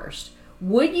worst of the worst.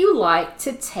 Would you like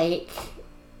to take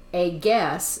a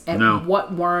guess at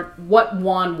what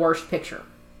won worst picture?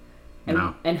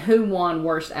 And who won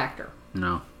worst actor?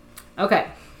 No. Okay.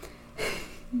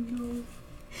 No.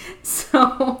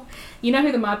 So, you know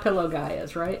who the My Pillow guy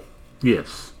is, right?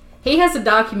 Yes. He has a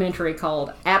documentary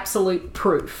called Absolute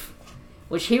Proof,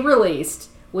 which he released,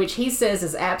 which he says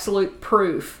is absolute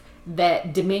proof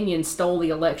that Dominion stole the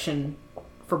election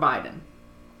for Biden.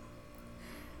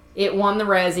 It won the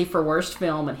Razzie for worst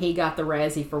film, and he got the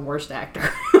Razzie for worst actor.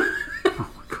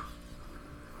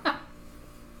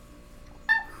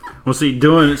 Well, see,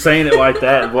 saying it like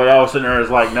that, what I was sitting there is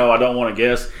like, no, I don't want to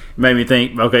guess. It made me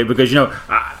think, okay, because,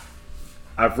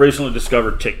 I've recently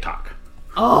discovered TikTok.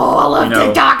 Oh, I love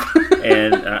TikTok.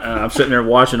 And I'm sitting there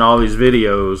watching all these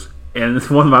videos, and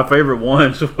one of my favorite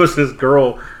ones was this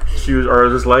girl,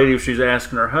 this lady, she's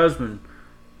asking her husband,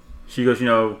 she goes,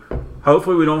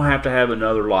 hopefully we don't have to have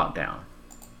another lockdown.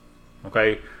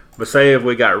 Okay? But say if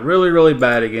we got really, really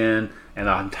bad again, and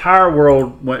the entire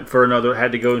world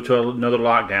had to go into another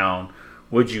lockdown,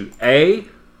 would you A,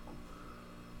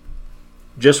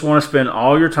 just want to spend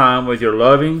all your time with your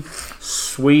loving,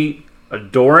 sweet,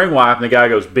 adoring wife? And the guy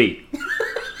goes, B.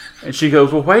 And she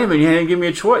goes, well, wait a minute, you didn't give me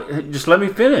a choice. Just let me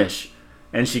finish.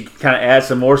 And she kind of adds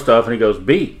some more stuff, and he goes,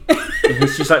 B. And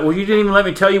she's like, well, you didn't even let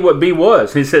me tell you what B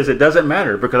was. And he says, it doesn't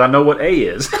matter because I know what A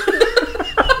is.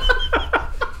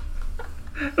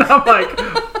 And I'm like,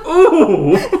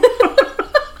 ooh.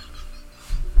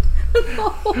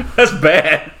 That's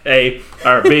bad, A.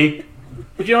 Or B.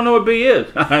 But you don't know what B is.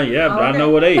 Yeah, but I know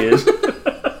what A is.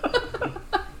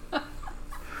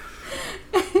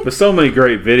 There's so many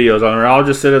great videos on there. I'll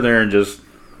just sit in there and just...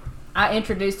 I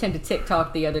introduced him to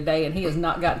TikTok the other day, and he has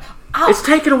not gotten... It's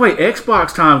taking away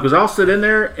Xbox time, because I'll sit in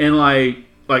there and like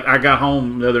I got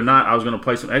home the other night, I was going to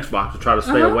play some Xbox to try to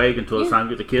stay awake until it's time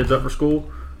to get the kids up for school.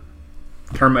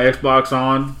 Turn my Xbox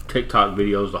on, TikTok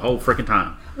videos the whole freaking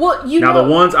time. Well, the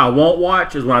ones I won't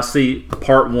watch is when I see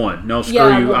part one. No, screw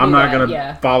you. I'm not going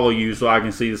to follow you so I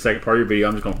can see the second part of your video.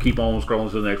 I'm just going to keep on scrolling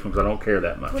to the next one because I don't care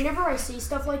that much. Whenever I see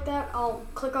stuff like that, I'll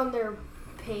click on their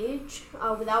page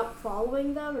without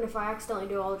following them, and if I accidentally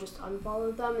do, I'll just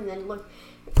unfollow them and then look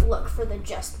for the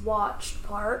just watched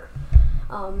part,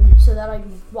 so that I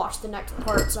can watch the next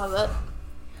parts of it.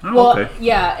 Oh, okay.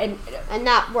 Yeah, and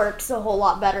that works a whole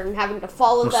lot better than having to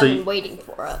follow them and waiting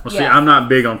for it. Well, see, I'm not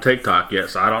big on TikTok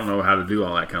yet, so I don't know how to do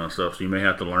all that kind of stuff, so you may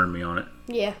have to learn me on it.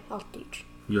 Yeah, I'll teach.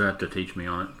 You have to teach me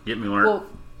on it. Get me learned. Well,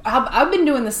 I've been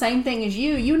doing the same thing as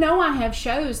you. You know I have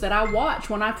shows that I watch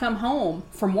when I come home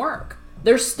from work.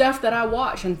 There's stuff that I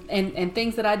watch and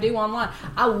things that I do online.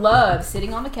 I love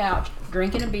sitting on the couch,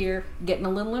 drinking a beer, getting a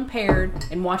little impaired,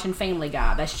 and watching Family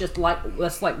Guy. That's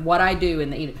like what I do in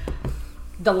the evening.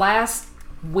 The last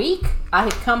week, I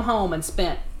had come home and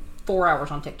spent 4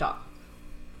 hours on TikTok.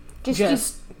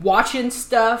 Just watching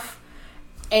stuff.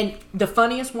 And the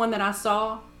funniest one that I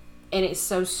saw, and it's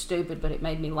so stupid, but it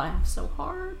made me laugh so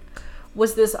hard,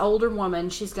 was this older woman.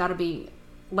 She's got to be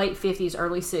late 50s,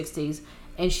 early 60s.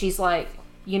 And she's like,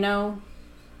 when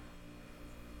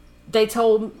they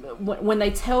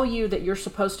tell you that you're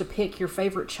supposed to pick your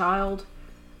favorite child,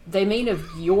 they mean of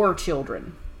your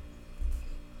children.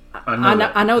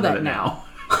 I know that now.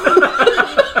 And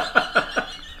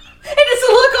it's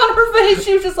a look on her face.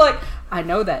 She was just like, I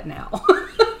know that now.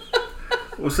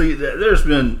 Well, see, there's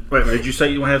been... Wait, did you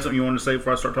say you have something you wanted to say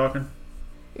before I start talking?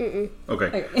 Mm-mm.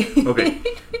 Okay.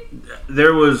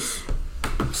 There was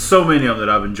so many of them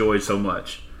that I've enjoyed so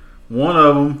much. One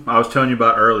of them I was telling you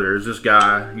about earlier is this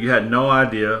guy. You had no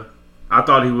idea. I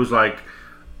thought he was like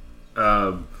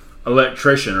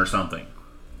electrician or something,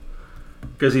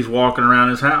 because he's walking around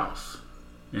his house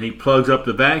and he plugs up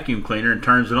the vacuum cleaner and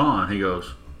turns it on. He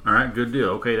goes, all right, good deal.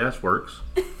 Okay, that works.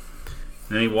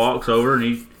 Then he walks over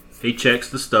and he checks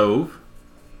the stove.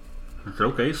 I said,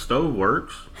 okay, stove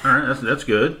works. All right, that's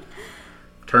good.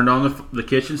 Turned on the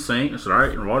kitchen sink. I said, all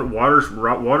right,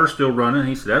 water's still running.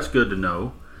 He said, that's good to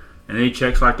know. And then he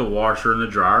checks like the washer and the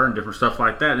dryer and different stuff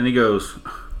like that. And he goes,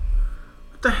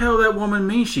 what the hell that woman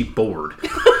means she bored?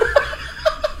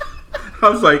 I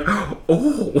was like,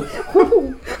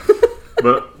 oh.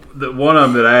 But one of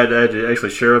them that I had to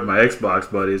actually share with my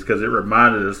Xbox buddies because it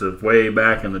reminded us of way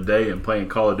back in the day and playing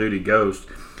Call of Duty Ghost.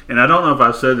 And I don't know if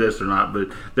I said this or not, but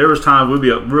there was times we'd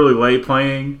be up really late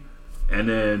playing, and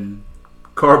then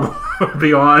Carbo would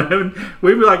be on, and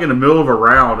we'd be like in the middle of a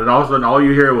round, and all of a sudden all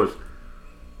you hear was,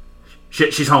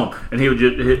 "Shit, she's home," and he would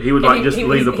just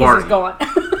leave the party. He's gone.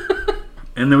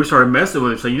 And then we started messing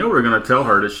with him, saying, "You know, we're going to tell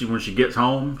her that when she gets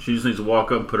home, she just needs to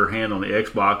walk up and put her hand on the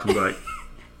Xbox and be like,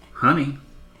 honey,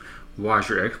 why is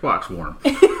your Xbox warm?"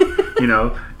 You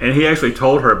know, and he actually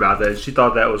told her about that, and she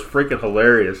thought that was freaking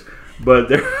hilarious. But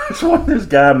there's one this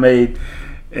guy made,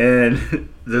 and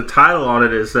the title on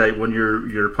it is like when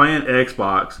you're playing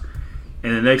Xbox,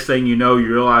 and the next thing you know,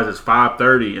 you realize it's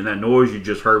 5:30, and that noise you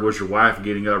just heard was your wife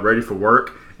getting up ready for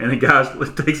work. And the guy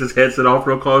takes his headset off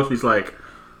real close. He's like,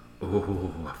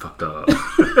 "Oh, I fucked up.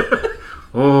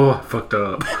 Oh, I fucked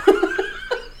up."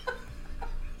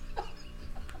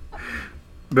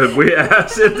 But I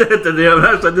said that to them.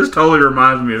 I said, this totally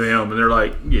reminds me of him, and they're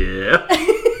like, "Yeah."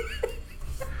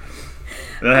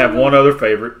 And I have one other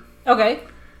favorite. Okay.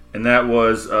 And that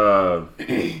was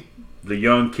the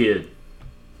young kid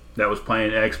that was playing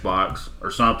Xbox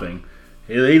or something.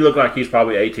 He looked like he's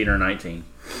probably 18 or 19.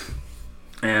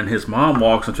 And his mom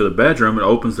walks into the bedroom and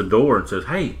opens the door and says,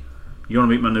 "Hey, you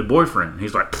want to meet my new boyfriend?" And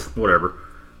he's like, "Whatever."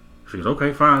 She goes,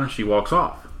 "Okay, fine." And she walks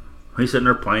off. He's sitting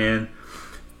there playing.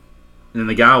 And then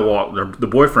the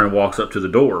boyfriend walks up to the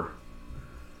door.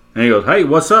 And he goes, "Hey,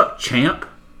 what's up, champ?"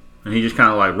 And he just kind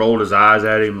of like rolled his eyes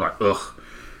at him like, ugh.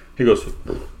 He goes,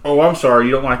 "Oh, I'm sorry,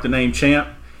 you don't like the name Champ?"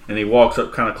 And he walks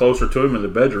up kind of closer to him in the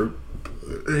bedroom.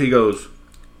 He goes,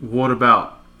 "What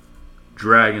about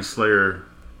Dragon Slayer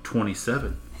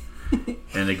 27?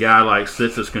 And the guy like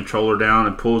sits his controller down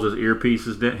and pulls his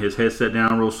earpieces, his headset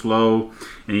down real slow.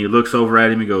 And he looks over at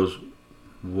him and goes,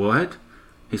 "What?"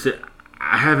 He said,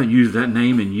 "I haven't used that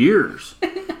name in years."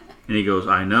 And he goes,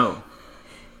 "I know.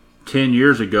 10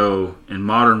 years ago in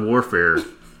Modern Warfare,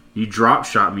 you drop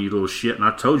shot me, you little shit, and I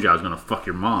told you I was going to fuck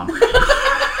your mom." And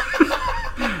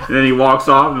then he walks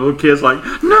off, and the little kid's like,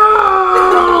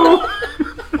 "No!"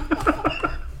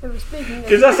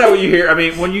 Because that's how you hear. I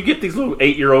mean, when you get these little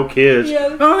 8-year-old kids, Yeah.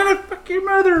 "I'm going to fuck your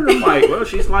mother." And I'm like, well,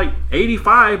 she's like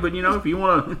 85, but you know, if you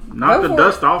want to knock the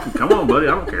dust off, and come on, buddy,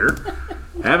 I don't care.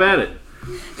 Have at it.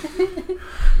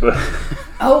 But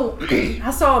Oh, I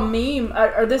saw a meme,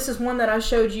 or this is one that I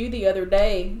showed you the other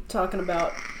day, talking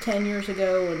about 10 years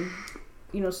ago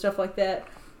and, stuff like that.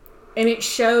 And it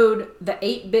showed the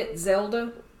 8-bit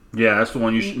Zelda. yeah, that's the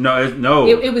one you should. No.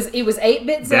 It was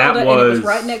 8-bit Zelda, and it was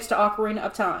right next to Ocarina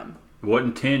of Time. It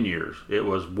wasn't 10 years. It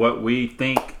was what we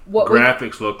think What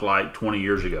graphics looked like 20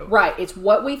 years ago. Right, it's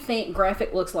what we think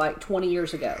graphic looks like 20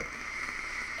 years ago.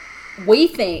 We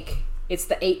think it's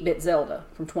the 8-bit Zelda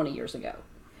from 20 years ago.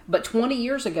 But 20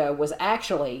 years ago was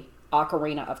actually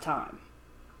Ocarina of Time,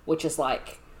 which is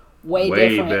like way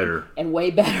different better. And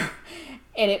way better.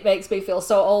 And it makes me feel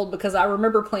so old because I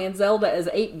remember playing Zelda as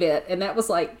 8-bit, and that was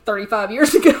like 35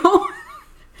 years ago.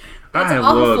 I have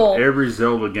awful. loved every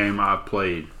Zelda game I've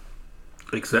played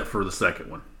except for the second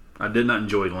one. I did not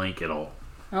enjoy Link at all.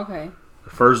 Okay. The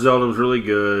first Zelda was really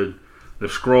good. The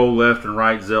scroll left and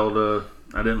right Zelda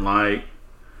I didn't like.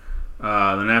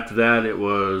 Then after that it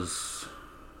was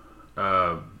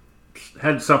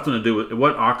had something to do with, it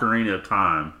wasn't Ocarina of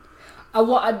Time.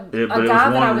 But it was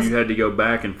one where you had to go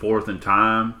back and forth in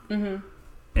time.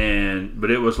 Mm-hmm.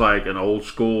 But it was like an old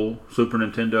school Super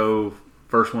Nintendo,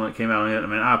 first one that came out. I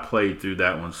mean, I played through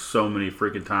that one so many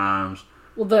freaking times.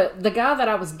 Well, the guy that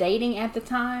I was dating at the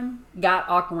time got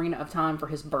Ocarina of Time for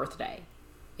his birthday,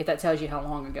 if that tells you how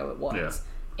long ago it was.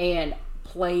 Yeah. And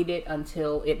played it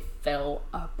until it fell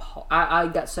apart. I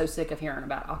got so sick of hearing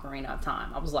about Ocarina of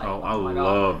Time. I was like, I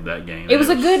love that game. It was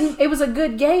a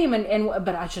good game,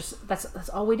 but I just that's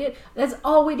all we did. That's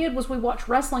all we did was we watched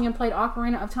wrestling and played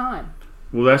Ocarina of Time.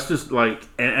 Well, that's just like,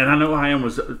 and I know I am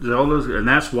with Zelda's, and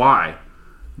that's why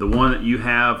the one that you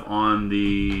have on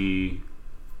the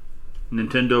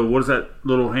Nintendo, what is that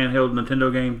little handheld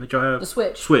Nintendo game that y'all have? The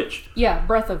Switch. Switch. Yeah,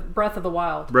 Breath of the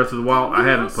Wild. Breath of the Wild. I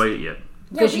haven't played it yet.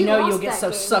 Because Yeah, you'll get so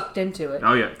sucked into it.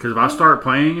 Oh yeah, because if I start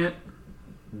playing it,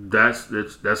 that's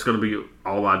going to be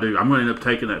all I do. I'm going to end up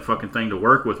taking that fucking thing to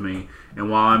work with me, and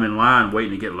while I'm in line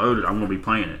waiting to get loaded, I'm going to be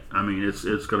playing it. I mean,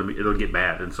 it'll get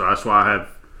bad, and so that's why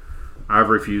I've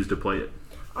refused to play it.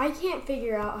 I can't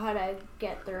figure out how to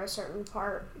get through a certain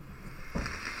part.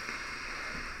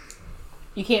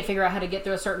 You can't figure out how to get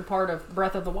through a certain part of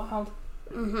Breath of the Wild?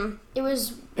 Mm-hmm. It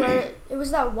was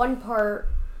that one part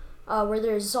where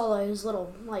there's all those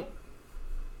little, like,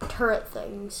 turret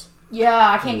things. Yeah,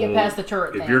 I can't get past the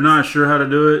turret thing. If you're not sure how to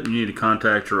do it, you need to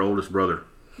contact your oldest brother.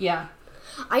 Yeah.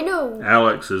 I know.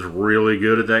 Alex is really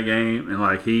good at that game, and,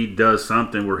 like, he does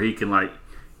something where he can, like,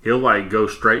 he'll, like, go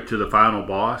straight to the final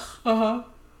boss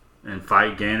and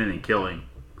fight Ganon and kill him.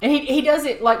 And he does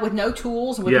it, like, with no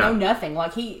tools, with no nothing.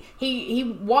 Like,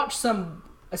 he watched some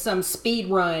speed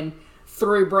run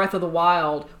through Breath of the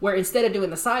Wild where instead of doing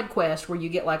the side quest where you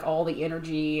get, like, all the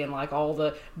energy and, like, all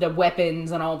the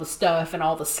weapons and all the stuff and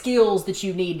all the skills that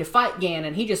you need to fight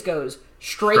Ganon, he just goes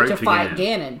straight to fight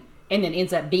Ganon and then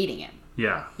ends up beating him.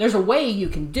 Yeah. There's a way you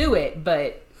can do it,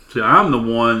 but... See, I'm the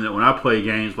one that when I play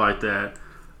games like that,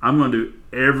 I'm going to do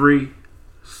every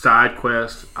side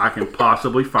quest I can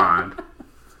possibly find.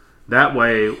 That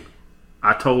way,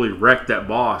 I totally wreck that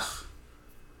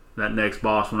next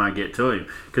boss when I get to him.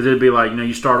 Because it'd be like,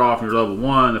 you start off and you're level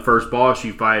 1, the first boss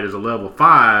you fight is a level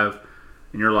 5,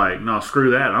 and you're like, no,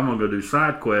 screw that, I'm going to go do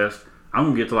side quest. I'm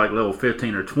going to get to like level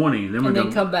 15 or 20, then we're going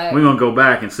to come back. We're going to go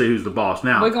back and see who's the boss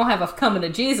now. We're going to have a coming to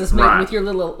Jesus meeting with your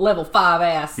little level 5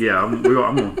 ass. Yeah, I'm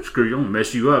going to screw you, I'm going to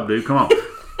mess you up, dude, come on.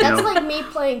 That's like me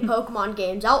playing Pokemon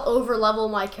games. I'll over-level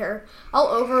my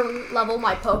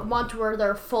Pokemon to where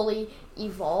they're fully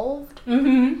evolved.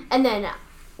 Mm-hmm. And then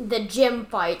the gym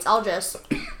fights, I'll just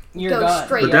go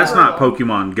straight. But that's not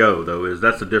Pokemon Go, though,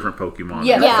 that's a different Pokemon.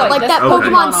 Yeah, like that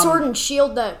Pokemon Sword and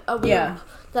Shield that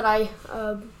I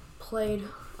played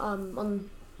on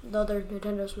the other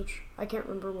Nintendo Switch. I can't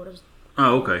remember what it was.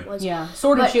 Oh, okay. Yeah,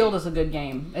 Sword and Shield is a good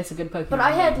game. It's a good Pokemon. But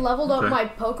I had leveled up my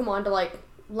Pokemon to like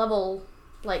level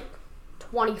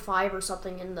 25 or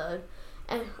something in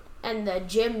and the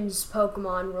gym's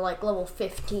Pokemon were like level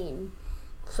 15.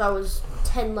 So I was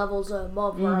 10 levels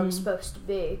above where I was supposed to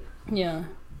be. Yeah.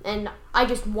 And I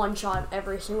just one-shot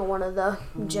every single one of the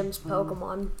gym's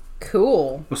Pokemon.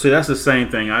 Cool. Well, see, that's the same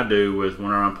thing I do with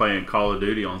when I'm playing Call of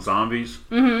Duty on zombies.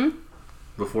 Mm-hmm.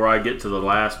 Before I get to the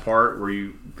last part where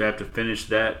you have to finish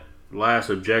that last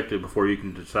objective before you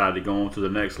can decide to go on to the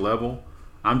next level,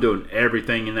 I'm doing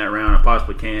everything in that round I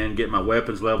possibly can, get my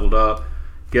weapons leveled up,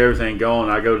 get everything going.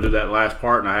 I go to do that last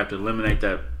part and I have to eliminate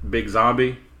that big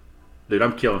zombie. Dude,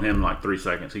 I'm killing him in like 3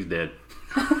 seconds. He's dead.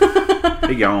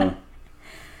 He gone.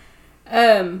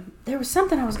 There was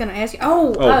something I was going to ask you.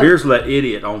 Here's that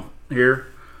idiot on here.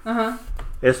 Uh-huh.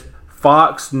 It's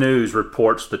Fox News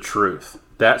reports the truth.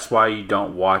 That's why you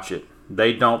don't watch it.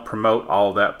 They don't promote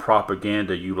all that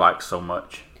propaganda you like so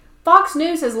much. Fox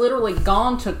News has literally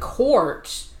gone to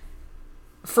court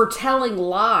for telling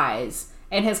lies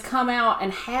and has come out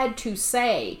and had to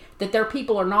say that their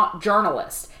people are not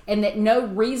journalists and that no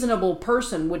reasonable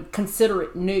person would consider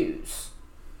it news.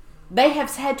 They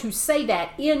have had to say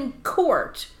that in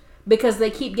court because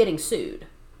they keep getting sued.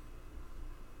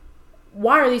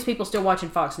 Why are these people still watching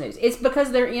Fox News? It's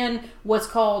because they're in what's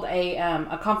called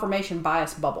a confirmation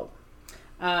bias bubble.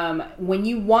 When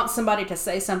you want somebody to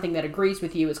say something that agrees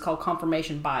with you, it's called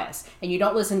confirmation bias. And you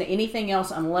don't listen to anything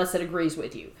else unless it agrees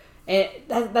with you.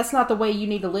 That's not the way you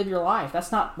need to live your life.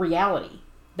 That's not reality.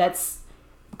 That's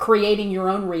creating your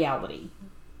own reality.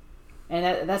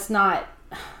 And that's not...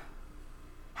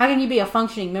 How can you be a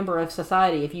functioning member of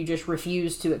society if you just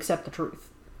refuse to accept the truth?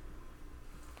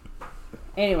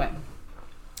 Anyway.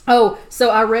 So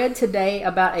I read today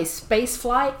about a space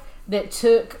flight that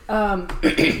took 4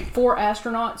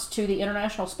 astronauts to the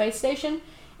International Space Station,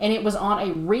 and it was on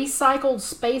a recycled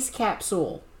space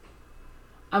capsule.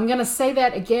 I'm going to say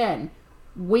that again.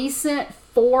 We sent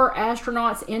 4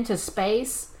 astronauts into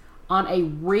space on a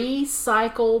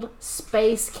recycled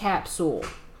space capsule.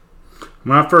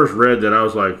 When I first read that, I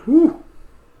was like, whew.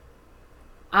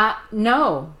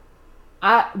 No.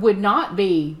 I would not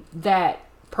be that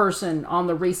person on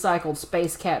the recycled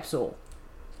space capsule.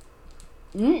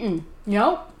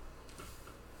 Nope.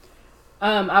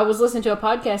 I was listening to a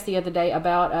podcast the other day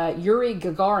about Yuri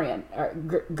Gagarin.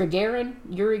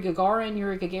 Yuri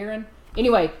Gagarin.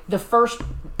 Anyway, the first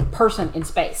person in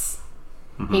space.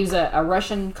 Mm-hmm. He was a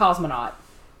Russian cosmonaut.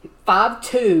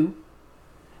 5'2".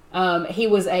 He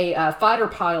was a fighter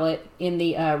pilot in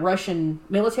the Russian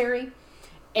military.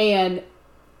 And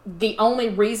the only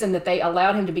reason that they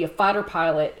allowed him to be a fighter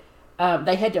pilot,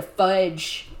 they had to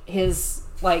fudge his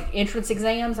entrance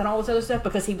exams and all this other stuff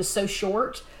because he was so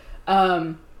short.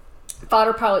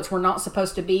 Fighter pilots were not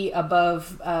supposed to be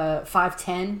above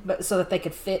 5'10", but so that they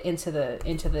could fit into the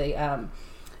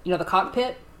the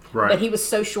cockpit. Right. But he was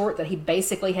so short that he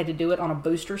basically had to do it on a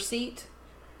booster seat.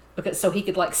 because so he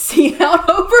could like see out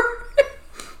over.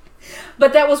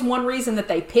 But that was one reason that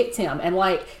they picked him, and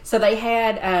like so they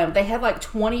had like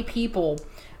 20 people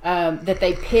that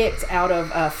they picked out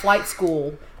of flight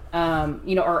school,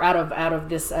 or out of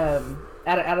this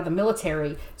out of the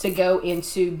military to go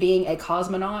into being a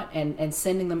cosmonaut and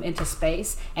sending them into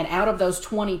space. And out of those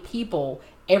 20 people,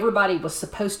 everybody was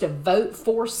supposed to vote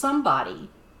for somebody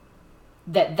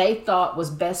that they thought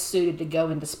was best suited to go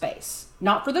into space,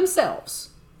 not for themselves,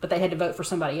 but they had to vote for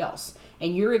somebody else.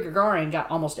 And Yuri Gagarin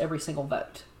got almost every single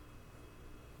vote.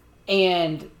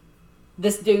 And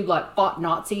this dude like fought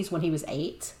Nazis when he was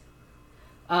 8.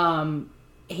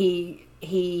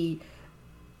 He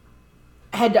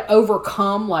had to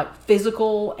overcome like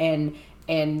physical and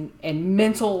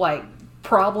mental like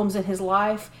problems in his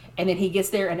life. And then he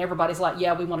gets there and everybody's like,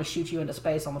 yeah, we want to shoot you into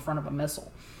space on the front of a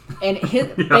missile. And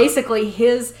basically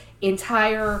his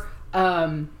entire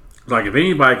like, if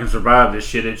anybody can survive this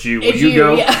shit, it's you. Will you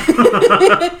go?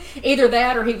 Yeah. Either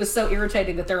that, or he was so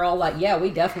irritated that they're all like, "Yeah, we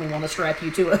definitely want to strap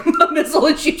you to a missile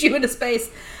and shoot you into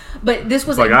space." But this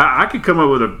was like I could come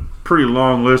up with a pretty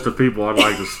long list of people I'd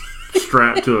like to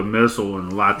strap to a missile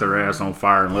and light their ass on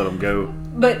fire and let them go.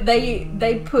 But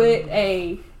they put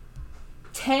a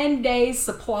 10-day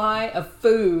supply of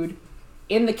food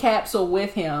in the capsule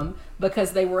with him,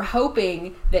 because they were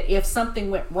hoping that if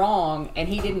something went wrong and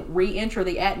he didn't re-enter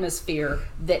the atmosphere,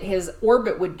 that his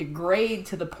orbit would degrade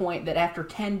to the point that after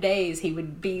 10 days he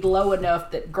would be low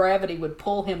enough that gravity would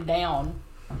pull him down.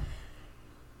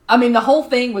 I mean, the whole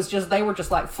thing was just, they were just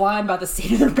like flying by the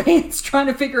seat of their pants trying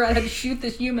to figure out how to shoot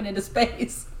this human into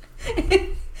space.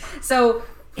 So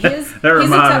that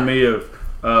reminded me of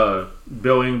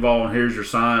Bill Engvall and Here's Your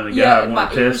Sign. The guy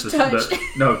wanted to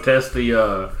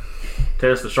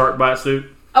test the shark bite suit.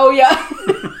 Oh, yeah.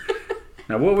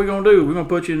 Now, what are we going to do? We're going to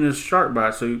put you in this shark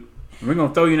bite suit, and we're going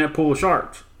to throw you in that pool of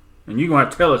sharks. And you're going to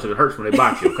have to tell us if it hurts when they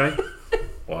bite you, okay?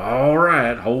 Well, all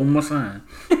right. Hold my sign.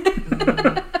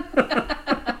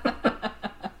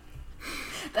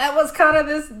 That was kind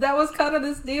of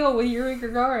this deal with Yuri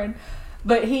Gagarin.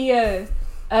 But he,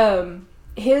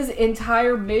 his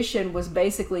entire mission was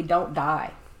basically don't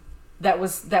die. That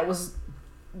was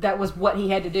what he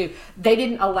had to do. They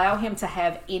didn't allow him to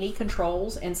have any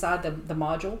controls inside the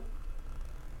module,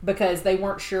 because they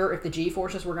weren't sure if the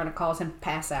G-forces were going to cause him to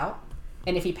pass out.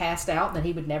 And if he passed out, then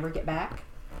he would never get back.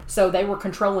 So they were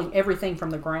controlling everything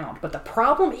from the ground. But the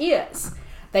problem is,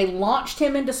 they launched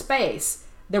him into space.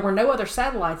 There were no other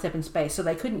satellites up in space, so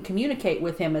they couldn't communicate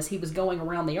with him as he was going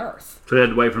around the Earth. So they had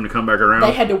to wait for him to come back around?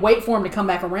 They had to wait for him to come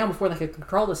back around before they could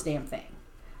control this damn thing.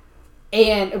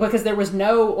 And because there was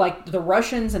no, like, the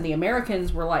Russians and the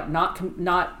Americans were like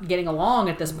not getting along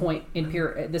at this point in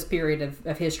this period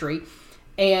of history,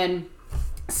 and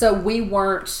so we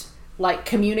weren't like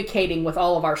communicating with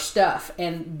all of our stuff,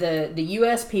 and the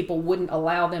U.S. people wouldn't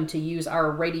allow them to use our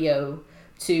radio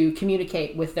to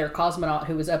communicate with their cosmonaut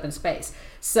who was up in space.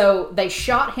 So they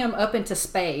shot him up into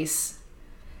space,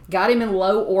 got him in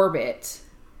low orbit.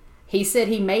 He said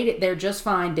he made it there just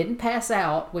fine, didn't pass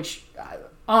out, which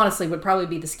honestly would probably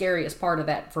be the scariest part of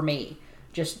that for me.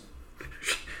 Just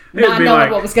not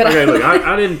knowing what was going to happen. Look,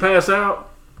 I didn't pass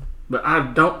out, but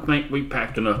I don't think we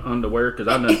packed enough underwear, because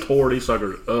I done tore these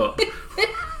suckers up.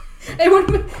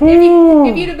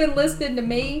 If you'd have been listening to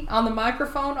me on the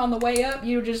microphone on the way up,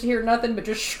 you would just hear nothing but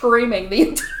just screaming the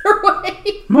entire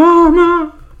way.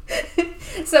 Mama!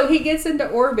 So he gets into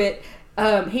orbit.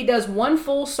 He does one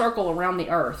full circle around the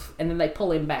Earth, and then they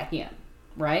pull him back in,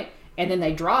 right? And then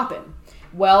they drop him.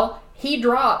 Well, he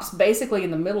drops basically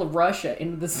in the middle of Russia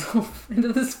into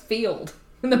this field,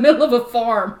 in the middle of a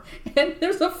farm. And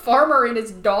there's a farmer and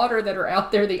his daughter that are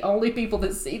out there, the only people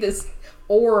that see this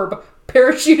orb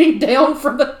parachuting down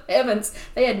from the heavens.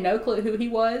 They had no clue who he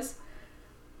was.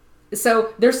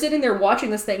 So they're sitting there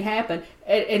watching this thing happen,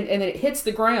 and then it hits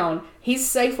the ground. He's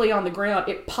safely on the ground.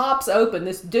 It pops open.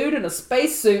 This dude in a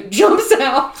spacesuit jumps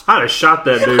out. I'd have shot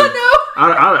that dude. I know.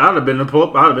 I'd have been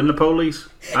the police.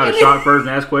 I'd have shot first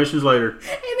and asked questions later.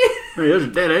 Hey, there's a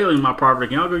dead alien in my property.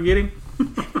 Can y'all go get him?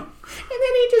 And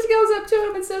then he just goes up to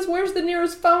him and says, "Where's the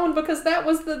nearest phone?" Because that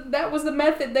was the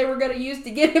method they were going to use to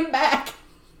get him back.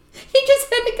 He just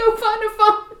had to go find a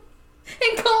phone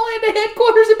and call into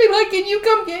headquarters and be like, "Can you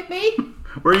come get me?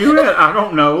 Where you at? I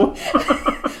don't know."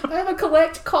 I have a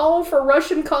collect call for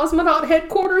Russian cosmonaut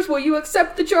headquarters. Will you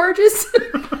accept the charges?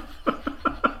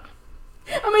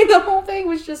 I mean, the whole thing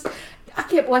was just, I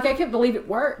can't believe it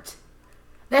worked.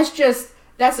 That's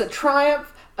a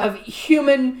triumph of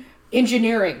human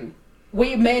engineering.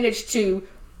 We managed to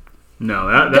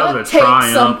that was a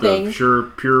triumph of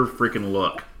pure freaking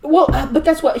luck. Well, but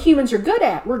that's what humans are good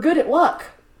at. We're good at luck.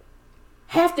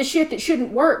 half the shit that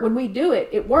shouldn't work when we do it,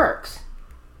 it works.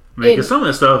 I mean, because some of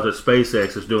the stuff that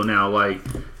SpaceX is doing now, like,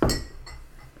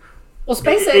 well,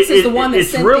 SpaceX is the one that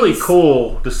it's sent really these.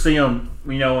 cool to see them.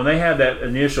 You know, when they have that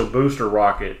initial booster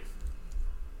rocket,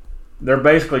 they're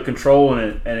basically controlling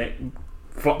it, and it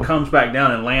comes back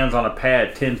down and lands on a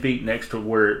pad 10 feet next to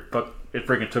where it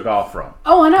freaking took off from.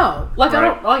 Oh, I know. Like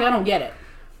Right? I don't get it.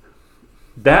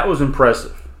 That was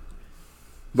impressive.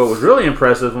 But what was really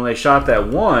impressive when they shot that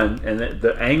one, and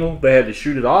the angle they had to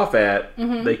shoot it off at,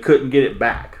 they couldn't get it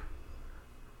back.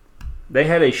 They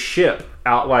had a ship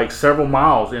out like several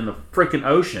miles in the freaking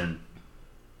ocean,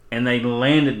 and they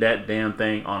landed that damn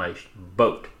thing on a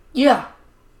boat. Yeah.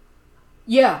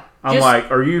 Yeah. I'm like,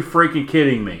 are you freaking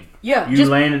kidding me? Yeah. You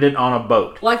landed it on a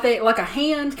boat. Like a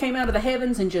hand came out of the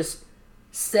heavens and just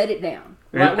set it down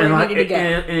right where it needed to go.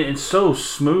 And it's so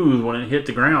smooth when it hit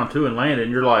the ground too and landed,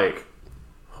 and you're like,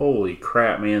 holy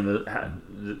crap, man!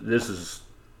 This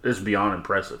is beyond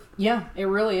impressive. Yeah, it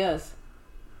really is.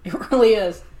 It really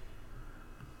is.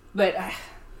 But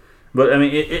I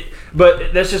mean,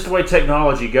 but that's just the way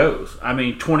technology goes. I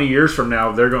mean, 20 years from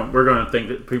now, we're going to think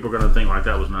that people are going to think like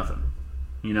that was nothing.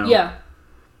 You know? Yeah.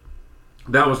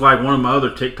 That was like one of my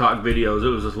other TikTok videos. It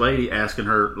was this lady asking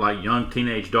her like young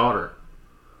teenage daughter,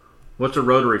 "What's a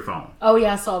rotary phone?" Oh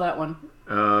yeah, I saw that one.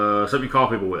 Something you call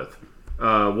people with.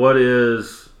 What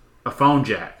is a phone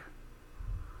jack?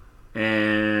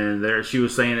 And there, she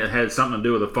was saying it had something to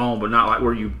do with a phone, but not like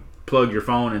where you plug your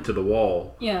phone into the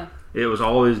wall. Yeah. It was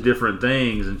all these different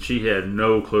things, and she had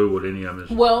no clue what any of it is.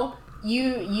 Well,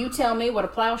 you tell me what a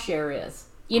plowshare is.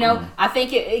 You know, I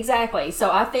think exactly. So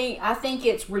I think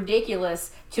it's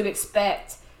ridiculous to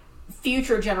expect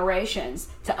future generations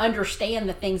to understand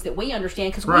the things that we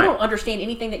understand, because we don't understand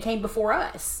anything that came before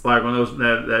us. Like when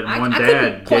that one I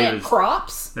dad plant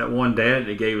crops. That one dad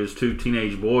that gave his 2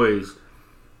 teenage boys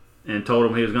and told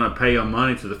them he was going to pay them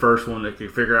money to the first one that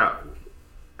could figure out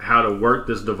how to work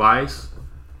this device,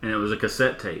 and it was a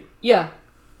cassette tape. Yeah.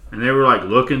 And they were like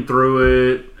looking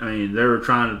through it. I mean, they were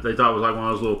trying to. They thought it was like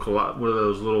one of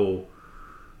those little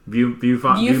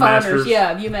viewmasters.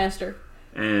 Yeah, Viewmaster.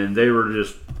 And they were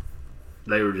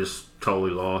just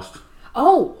totally lost.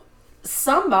 Oh,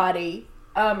 somebody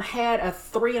had a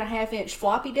 3.5-inch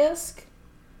floppy disk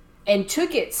and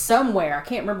took it somewhere. I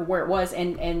can't remember where it was.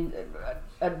 And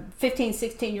a 15,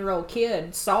 16-year-old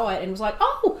kid saw it and was like,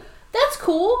 "Oh, that's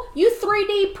cool. You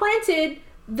 3D printed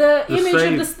the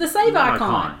image of the save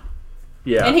icon."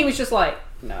 Yeah. And he was just like,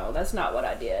 "No, that's not what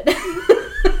I did."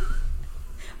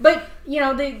 But, you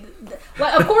know,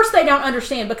 well, of course they don't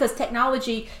understand, because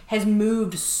technology has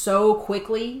moved so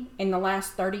quickly in the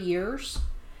last 30 years.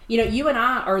 You know, you and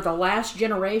I are the last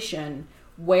generation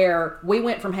where we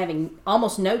went from having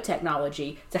almost no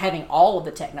technology to having all of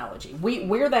the technology.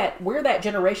 We're that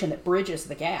generation that bridges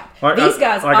the gap. These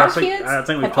guys, our kids,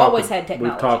 have always had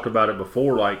technology. We've talked about it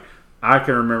before. Like, I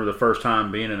can remember the first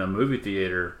time being in a movie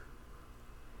theater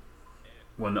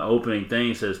when the opening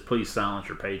thing says, "Please silence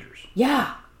your pagers."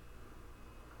 Yeah.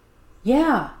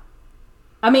 Yeah.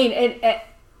 I mean,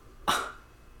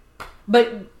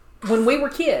 but when we were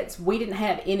kids, we didn't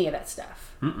have any of that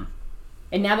stuff. Mm-mm.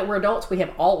 And now that we're adults, we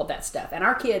have all of that stuff. And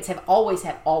our kids have always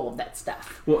had all of that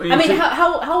stuff. Well, I mean,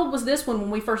 how old was this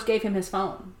when we first gave him his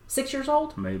phone? 6 years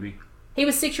old? Maybe. He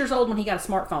was 6 years old when he got a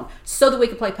smartphone, so that we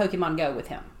could play Pokemon Go with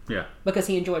him. Yeah. Because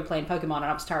he enjoyed playing Pokemon, and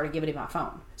I was tired of giving him my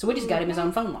phone. So we just got him his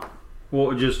own phone line.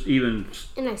 Well, just even...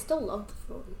 And I still love the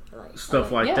phone.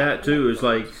 Stuff like that, too. It's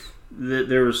like,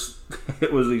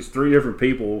 it was these 3 different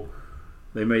people.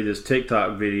 They made this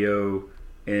TikTok video,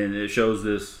 and it shows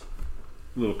this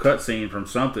little cutscene from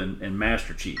something, and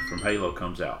Master Chief from Halo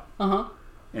comes out. Uh-huh.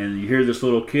 And you hear this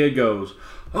little kid goes,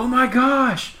 "Oh my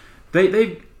gosh,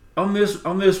 they on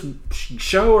this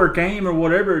show or game or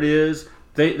whatever it is,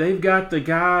 they've got the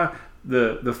guy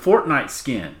the Fortnite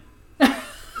skin."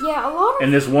 Yeah, a lot of.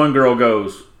 And this one girl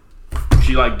goes,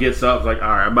 she like gets up, like, "All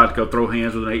right, I'm about to go throw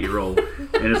hands with an 8-year-old."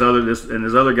 And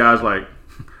this other guy's like,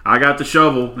 "I got the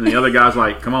shovel," and the other guy's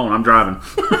like, "Come on, I'm driving."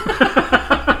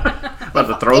 About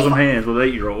to throw some hands with an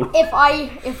 8-year-old. If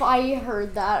I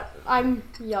heard that, I'm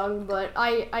young, but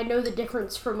I know the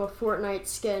difference from a Fortnite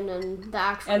skin and the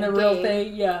actual And the game. real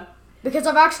thing, yeah. Because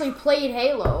I've actually played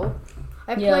Halo.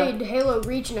 I Yeah. played Halo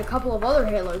Reach and a couple of other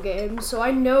Halo games, so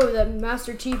I know that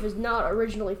Master Chief is not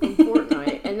originally from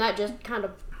Fortnite, and that just kind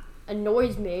of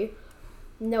annoys me,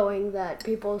 knowing that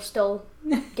people still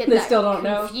get They that still don't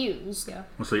know. confused. Yeah.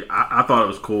 Well, see, I thought it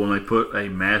was cool when they put a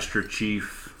Master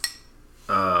Chief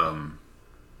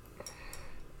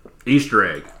Easter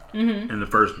egg in the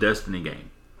first Destiny game.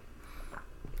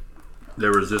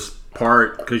 There was this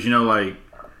part, because, you know, like,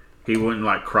 he went in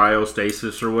like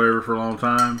cryostasis or whatever for a long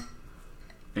time,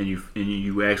 and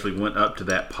you actually went up to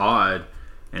that pod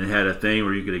and it had a thing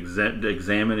where you could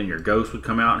examine and your ghost would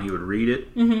come out and he would read it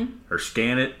or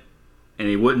scan it, and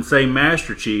he wouldn't say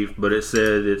Master Chief, but it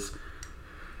said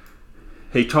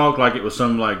he talked like it was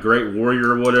some like great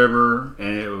warrior or whatever,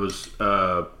 and it was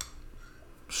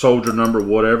soldier number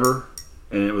whatever,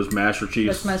 and it was Master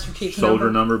Chief's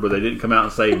soldier number, but they didn't come out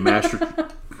and say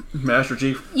Master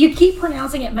Chief. You keep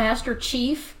pronouncing it Master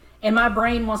Chief, and my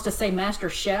brain wants to say Master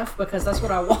Chef because that's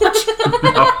what I watch.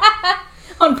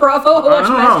 On Bravo, I watch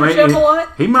Master Chef a lot.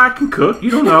 He might can cook. You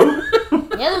don't know.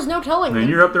 Yeah, there's no telling. And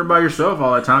you're up there by yourself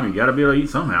all the time. You got to be able to eat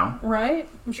somehow. Right?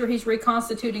 I'm sure he's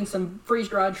reconstituting some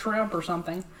freeze-dried shrimp or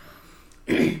something.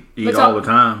 Eat all the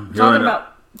time.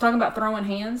 Talking about throwing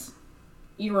hands,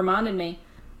 you reminded me.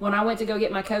 When I went to go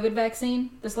get my COVID vaccine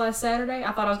this last Saturday,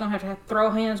 I thought I was going to have to throw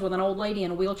hands with an old lady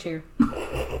in a wheelchair.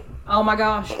 Oh my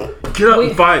gosh. Get up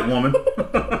and fight, woman.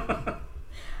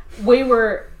 We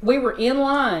were in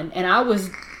line, and I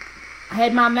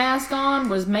had my mask on,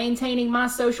 was maintaining my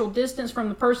social distance from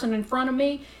the person in front of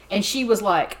me, and she was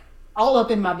like all up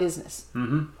in my business.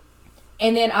 Mm-hmm.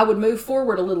 And then I would move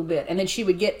forward a little bit, and then she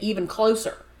would get even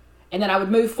closer. And then I would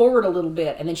move forward a little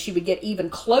bit, and then she would get even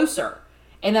closer.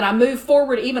 And then I moved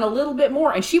forward even a little bit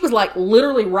more, and she was like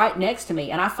literally right next to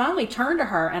me. And I finally turned to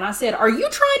her and I said, "Are you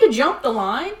trying to jump the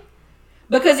line?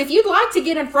 Because if you'd like to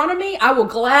get in front of me, I will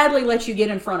gladly let you get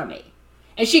in front of me."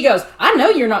 And she goes, "I know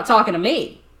you're not talking to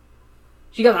me."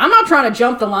 She goes, "I'm not trying to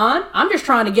jump the line. I'm just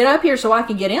trying to get up here so I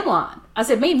can get in line." I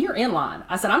said, "Ma'am, you're in line."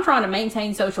 I said, "I'm trying to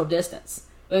maintain social distance.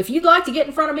 But if you'd like to get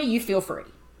in front of me, you feel free."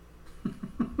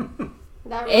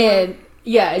 And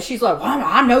yeah, and she's like, "Well,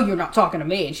 I know you're not talking to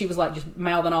me." And she was like just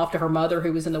mouthing off to her mother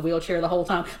who was in the wheelchair the whole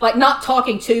time. Like not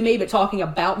talking to me, but talking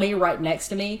about me right next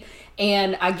to me.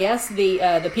 And I guess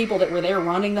the people that were there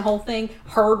running the whole thing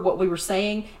heard what we were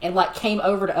saying and like came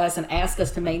over to us and asked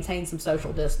us to maintain some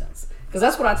social distance. Because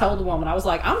that's what I told the woman. I was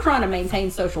like, "I'm trying to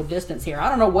maintain social distance here. I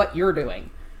don't know what you're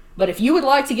doing. But if you would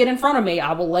like to get in front of me,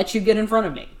 I will let you get in front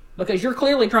of me. Because you're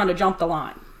clearly trying to jump the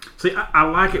line." See, I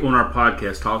like it when our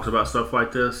podcast talks about stuff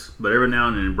like this, but every now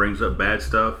and then it brings up bad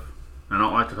stuff. I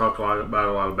don't like to talk about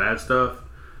a lot of bad stuff,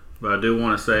 but I do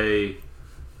want to say,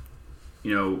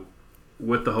 you know,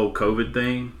 with the whole COVID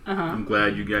thing, I'm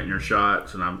glad you got your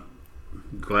shots, and I'm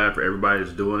glad for everybody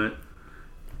that's doing it.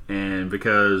 And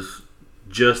because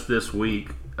just this week,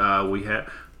 we had,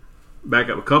 back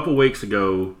up a couple weeks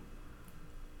ago,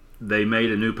 they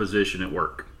made a new position at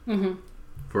work.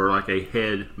 For like a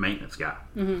head maintenance guy.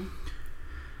 And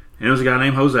it was a guy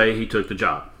named Jose. He took the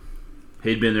job.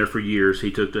 He'd been there for years.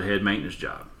 He took the head maintenance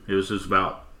job. It was just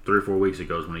about 3 or 4 weeks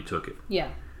ago when he took it. Yeah.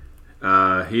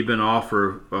 He'd been off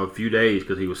for a few days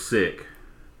because he was sick.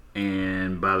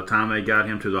 And by the time they got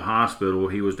him to the hospital,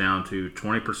 he was down to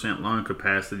 20% lung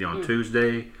capacity on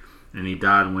Tuesday, and he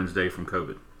died Wednesday from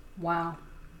COVID. Wow.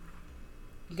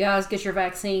 You guys get your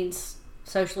vaccines,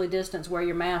 socially distance, wear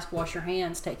your mask, wash your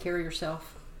hands, take care of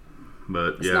yourself.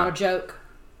 But it's not a joke.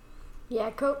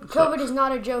 Yeah, COVID is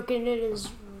not a joke, and it is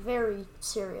very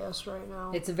serious right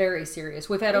now. It's very serious.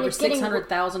 We've had over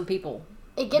 600,000 people.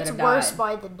 It gets worse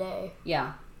by the day.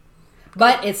 Yeah.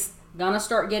 But it's going to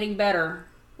start getting better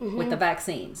with the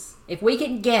vaccines. If we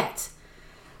can get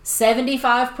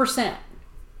 75%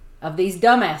 of these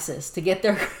dumbasses to get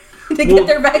their get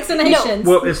their vaccinations.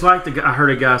 Well, it's like I heard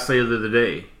a guy say the other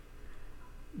day,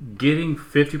 getting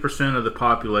 50% of the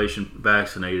population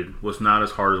vaccinated was not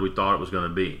as hard as we thought it was going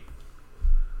to be.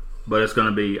 But it's going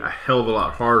to be a hell of a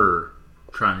lot harder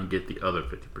trying to get the other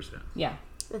 50%. Yeah.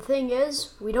 The thing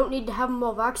is, we don't need to have them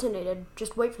all vaccinated.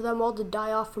 Just wait for them all to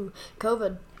die off from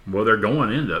COVID. Well, they're going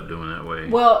to end up doing that way.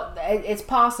 Well, it's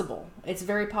possible. It's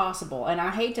very possible. And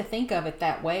I hate to think of it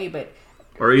that way, but...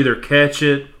 Or either catch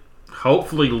it,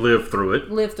 hopefully live through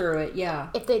it. Live through it, yeah.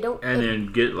 If they don't... And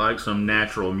then get like some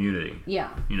natural immunity. Yeah.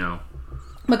 You know.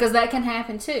 Because that can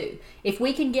happen too. If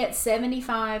we can get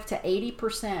 75 to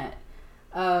 80%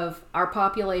 of our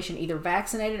population either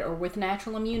vaccinated or with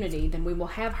natural immunity, then we will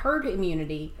have herd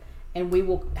immunity and we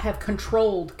will have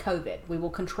controlled COVID. We will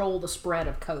control the spread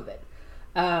of COVID.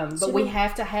 But we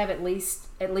have to have at least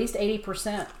 80% of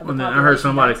the population. I heard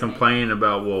somebody complain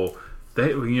about,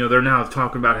 they're now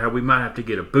talking about how we might have to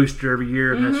get a booster every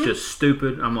year, and that's just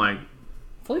stupid. I'm like,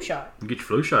 flu shot. You get your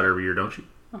flu shot every year, don't you?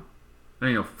 Huh. That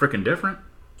ain't no freaking different.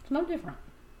 It's no different.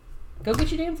 Go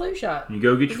get your damn flu shot. You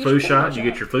go get your flu shot. You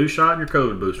get your flu shot and your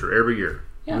COVID booster every year.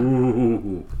 Yeah.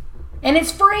 Ooh. And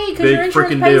it's free because your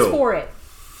insurance pays for it.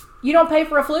 You don't pay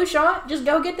for a flu shot. Just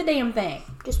go get the damn thing.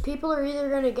 Just people are either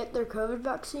going to get their COVID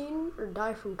vaccine or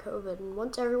die from COVID. And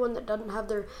once everyone that doesn't have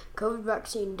their COVID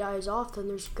vaccine dies off, then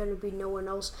there's going to be no one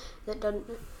else that doesn't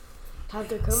have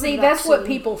their COVID vaccine. See, that's what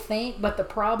people think, but the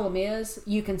problem is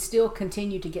you can still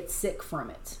continue to get sick from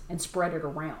it and spread it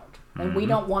around. And we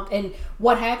don't want, and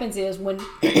what happens is when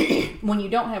when you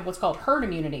don't have what's called herd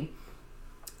immunity,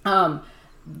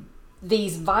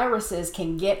 these viruses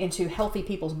can get into healthy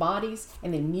people's bodies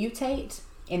and then mutate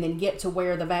and then get to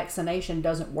where the vaccination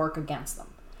doesn't work against them.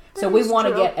 So we want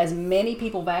to get as many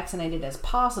people vaccinated as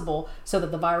possible so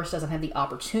that the virus doesn't have the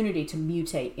opportunity to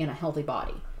mutate in a healthy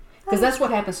body. Because that's what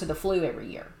happens to the flu every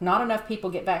year. Not enough people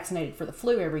get vaccinated for the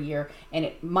flu every year, and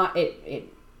it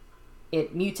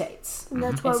mutates. And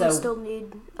that's why we still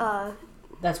need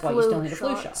that's why you still need a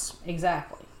flu shot.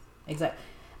 Exactly.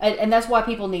 And that's why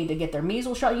people need to get their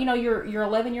measles shot. You know, your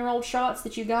 11-year-old shots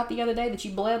that you got the other day that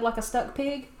you bled like a stuck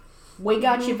pig? We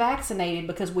got you vaccinated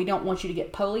because we don't want you to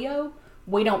get polio.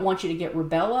 We don't want you to get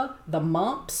rubella, the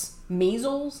mumps,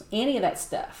 measles, any of that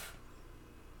stuff.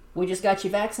 We just got you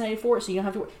vaccinated for it so you don't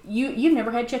have to... You've never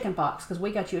had chicken pox because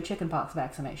we got you a chicken pox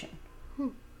vaccination.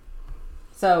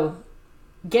 So,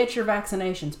 get your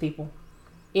vaccinations, people.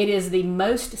 It is the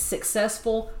most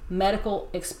successful medical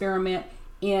experiment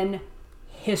in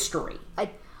history.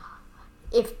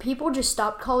 If people just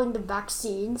stopped calling them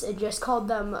vaccines and just called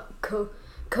them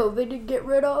COVID to get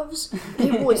rid ofs,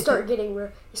 people would start getting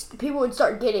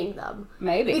them.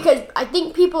 Maybe because I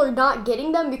think people are not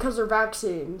getting them because they're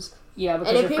vaccines. Yeah,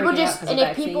 because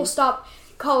if people stop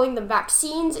calling them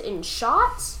vaccines and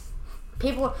shots,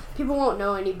 people won't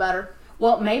know any better.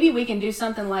 Well, maybe we can do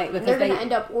something like because they're gonna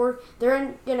end up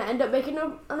making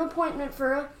an appointment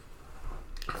for a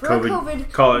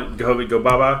COVID. Call it COVID. Go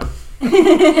bye bye. Did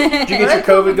you get your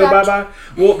COVID? Go bye bye.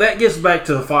 Well, that gets back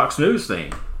to the Fox News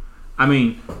thing. I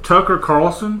mean, Tucker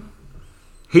Carlson,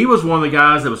 he was one of the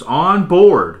guys that was on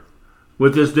board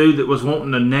with this dude that was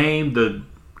wanting to name the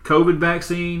COVID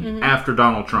vaccine after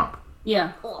Donald Trump.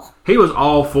 Yeah. He was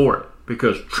all for it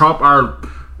because Trump, our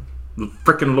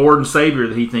freaking Lord and Savior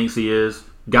that he thinks he is,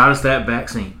 got us that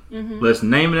vaccine. Let's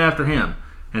name it after him.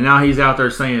 And now he's out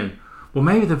there saying, well,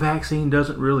 maybe the vaccine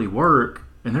doesn't really work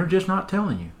and they're just not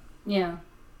telling you. Yeah.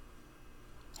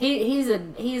 He's a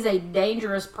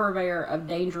dangerous purveyor of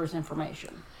dangerous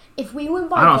information. If we went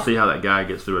by I don't see how that guy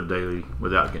gets through a daily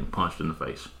without getting punched in the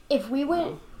face. If we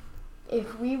went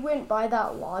by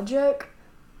that logic,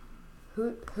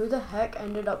 who the heck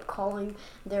ended up calling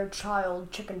their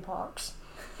child chickenpox?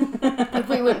 If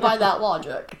we went by that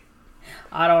logic,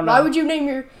 I don't know. Why would you name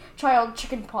your child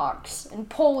chickenpox and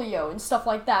polio and stuff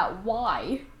like that?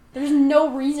 Why? There's no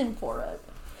reason for it.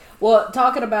 Well,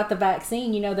 talking about the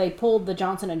vaccine, they pulled the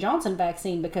Johnson & Johnson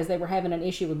vaccine because they were having an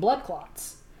issue with blood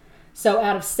clots. So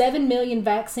out of 7 million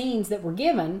vaccines that were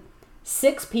given,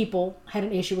 6 people had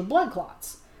an issue with blood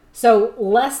clots. So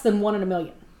less than 1 in a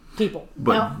million people.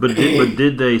 But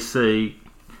did they say...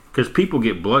 Because people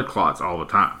get blood clots all the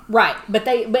time. Right, but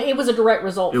it was a direct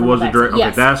result from the vaccine. Okay,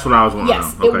 yes. That's what I was wanting to know.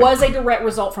 Yes, it was a direct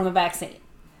result from the vaccine.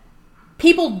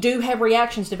 People do have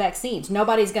reactions to vaccines.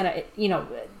 Nobody's going to,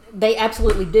 they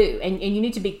absolutely do. And you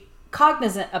need to be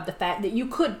cognizant of the fact that you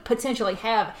could potentially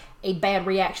have a bad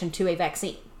reaction to a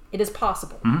vaccine. It is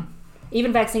possible.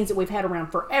 Even vaccines that we've had around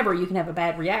forever, you can have a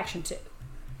bad reaction to.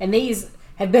 And these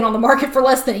have been on the market for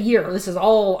less than a year. This is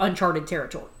all uncharted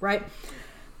territory, right?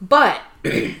 But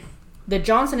the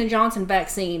Johnson & Johnson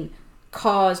vaccine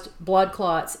caused blood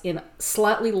clots in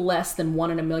slightly less than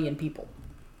 1 in a million people.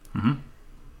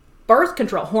 Birth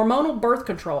control, hormonal birth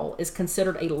control, is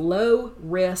considered a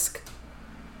low-risk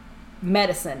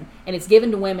medicine, and it's given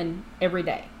to women every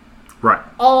day. Right.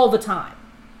 All the time.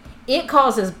 It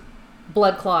causes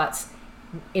blood clots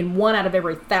in 1 out of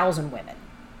every 1,000 women.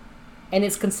 And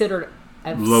it's considered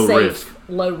a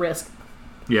low risk.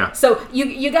 Yeah. So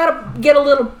you got to get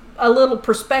a little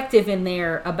perspective in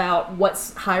there about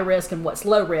what's high risk and what's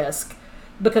low risk,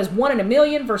 because 1 in a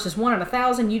million versus 1 in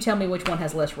 1,000, you tell me which one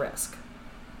has less risk.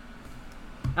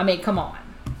 I mean, come on.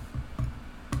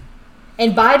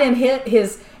 And Biden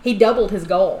he doubled his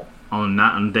goal.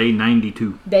 On day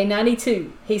 92. Day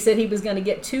 92. He said he was going to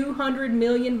get 200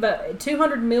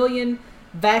 million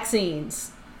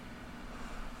vaccines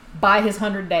by his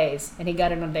 100 days, and he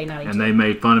got it on day 92. And they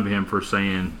made fun of him for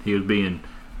saying he was being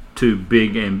too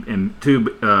big and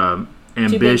too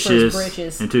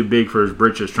ambitious and too big for his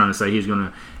britches, trying to say he's going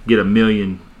to get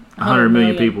 100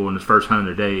 million people in his first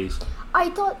 100 days. I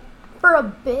thought for a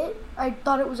bit,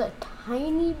 it was a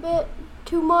tiny bit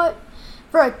too much.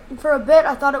 For a bit,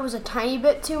 I thought it was a tiny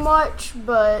bit too much,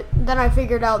 but then I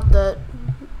figured out that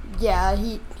Yeah,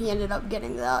 he ended up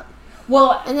getting that.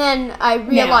 Well, And then I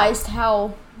realized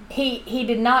how... he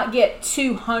did not get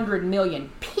 200 million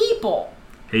people.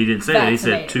 He didn't say that. He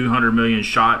Vaccinated. said 200 million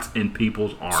shots in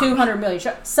people's arms. 200 million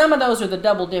shots. Some of those are the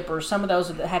double dippers. Some of those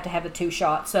are that have to have the 2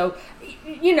 shots. So,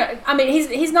 you know, I mean,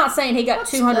 he's not saying he got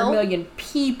That's 200 still- million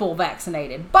people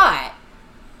vaccinated, but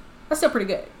that's still pretty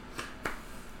good.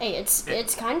 Hey,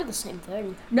 it's kind of the same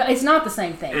thing. No, it's not the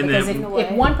same thing. And Because then-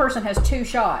 if one person has 2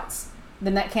 shots,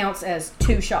 then that counts as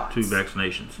 2 shots. 2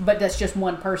 vaccinations. But that's just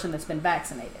one person that's been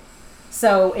vaccinated.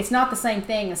 So it's not the same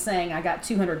thing as saying I got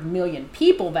 200 million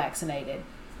people vaccinated,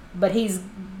 but he's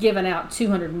given out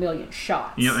 200 million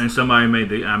shots. You know, and somebody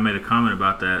I made a comment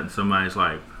about that, and somebody's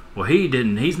like, well,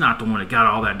 he's not the one that got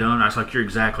all that done. I was like, you're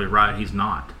exactly right, he's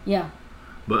not. Yeah.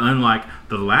 But unlike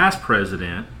the last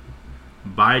president,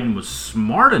 Biden was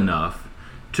smart enough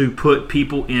to put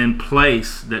people in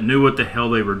place that knew what the hell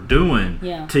they were doing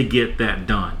to get that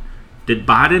done. Did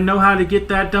Biden know how to get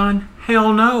that done?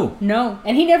 Hell no. No.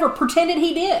 And he never pretended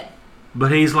he did.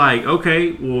 But he's like,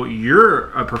 okay, well, you're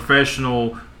a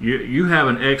professional. You have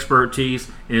an expertise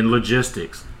in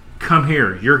logistics. Come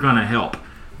here. You're going to help.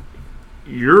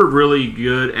 You're really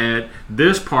good at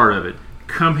this part of it.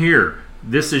 Come here.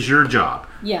 This is your job.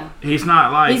 Yeah. He's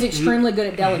not like... He's extremely good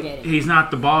at delegating. He's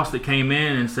not the boss that came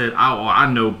in and said, oh,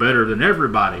 I know better than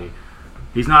everybody.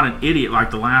 He's not an idiot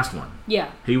like the last one.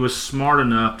 Yeah. He was smart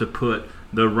enough to put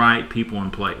the right people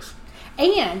in place.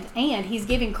 And he's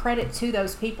giving credit to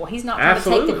those people. He's not trying to take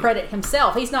Absolutely. the credit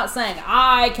himself. He's not saying,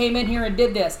 I came in here and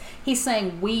did this. He's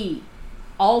saying we,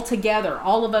 all together,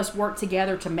 all of us work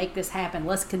together to make this happen.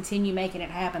 Let's continue making it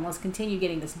happen. Let's continue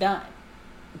getting this done.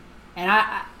 And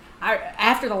I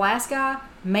after the last guy,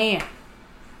 man,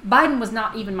 Biden was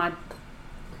not even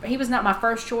he was not my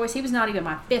first choice. He was not even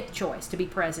my 5th choice to be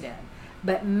president.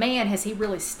 But man, has he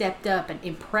really stepped up and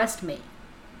impressed me.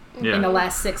 Yeah. In the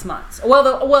last 6 months.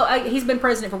 Well, he's been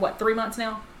president for what, 3 months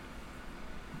now?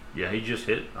 Yeah, he just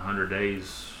hit 100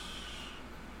 days.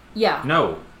 Yeah.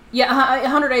 No. Yeah,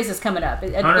 100 days is coming up.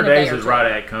 100 days is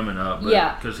right at coming up. But,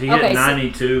 Yeah. Because he hit Okay,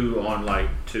 92 on like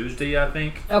Tuesday, I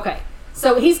think. Okay.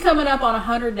 So he's coming up on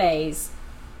 100 days.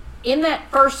 In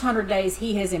that first 100 days,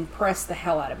 he has impressed the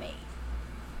hell out of me.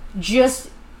 Just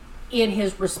in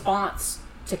his response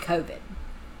to COVID.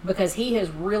 Because he has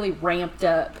really ramped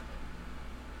up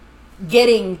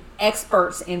getting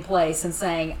experts in place and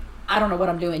saying, I don't know what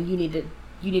I'm doing. You need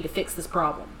to fix this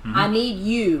problem. Mm-hmm. I need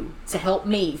you to help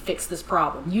me fix this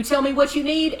problem. You tell me what you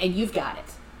need, and you've got it.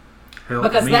 Help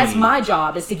Because me that's my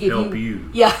job, is to give help you.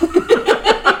 Yeah.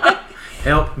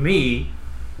 Help me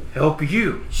help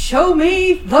you. Show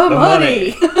me the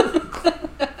money.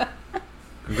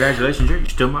 Congratulations, Jerry. You're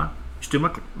still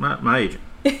my agent.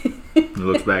 He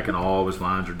looks back and all of his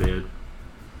lines are dead.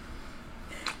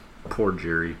 Poor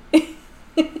Jerry.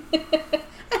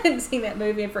 I hadn't seen that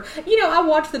movie I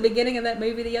watched the beginning of that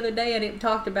movie the other day, and it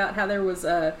talked about how there was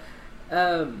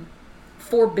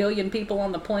 4 billion people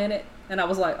on the planet, and I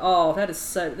was like, oh, that's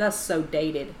so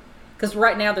dated. Because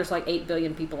right now there's like 8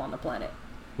 billion people on the planet.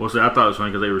 Well, see, I thought it was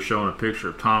funny because they were showing a picture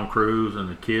of Tom Cruise and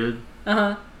the kid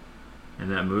in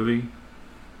that movie,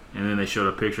 and then they showed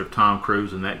a picture of Tom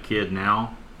Cruise and that kid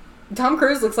now. Tom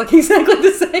Cruise looks like exactly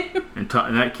the same. And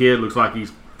that kid looks like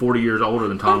he's 40 years older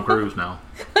than Tom Cruise now.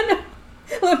 I know.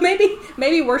 Well,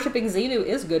 maybe worshiping Xenu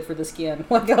is good for the skin.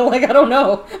 Like I don't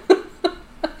know.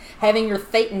 Having your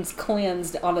thetans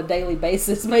cleansed on a daily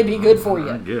basis may be good for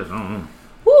I you. guess, I don't know.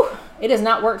 Whew. It has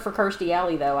not worked for Kirstie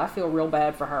Alley, though. I feel real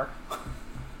bad for her.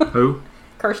 Who?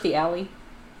 Kirstie Alley.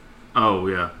 Oh,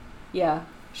 yeah. Yeah.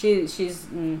 She's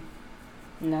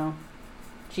no.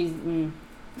 She's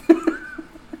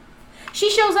She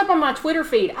shows up on my Twitter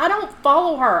feed. I don't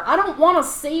follow her. I don't want to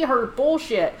see her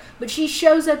bullshit. But she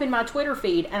shows up in my Twitter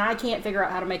feed, and I can't figure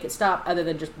out how to make it stop other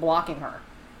than just blocking her.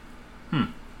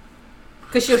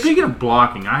 Speaking of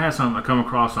blocking, I come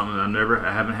across something that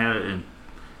I haven't had it in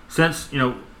since,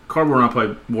 Cardboard and I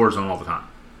play Warzone all the time.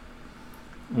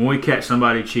 When we catch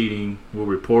somebody cheating, we'll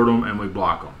report them and we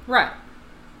block them. Right.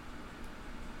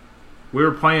 We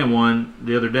were playing one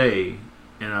the other day,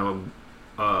 and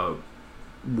a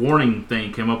warning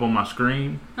thing came up on my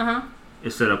screen. Uh-huh.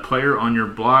 It said, a player on your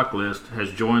block list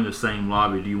has joined the same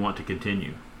lobby. Do you want to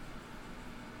continue?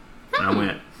 And I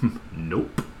went,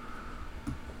 nope.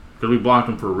 Because we blocked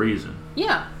them for a reason.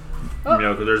 Yeah.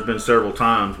 Because there's been several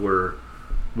times where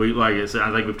we, like I said,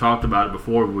 I think we've talked about it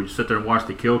before, but we just sit there and watch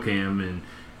the kill cam, and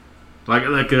like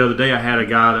the other day I had a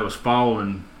guy that was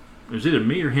following, it was either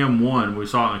me or him we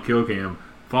saw it on the kill cam,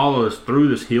 follow us through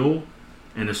this hill,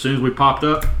 and as soon as we popped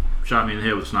up, shot me in the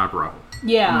head with a sniper rifle.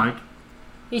 Yeah. I'm like,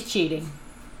 He's cheating.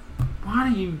 why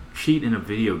do you cheat in a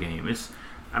video game?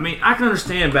 I can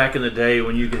understand back in the day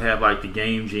when you could have like the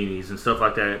game genies and stuff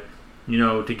like that,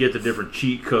 to get the different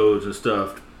cheat codes and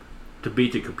stuff to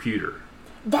beat the computer.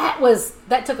 That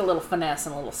took a little finesse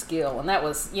and a little skill, and that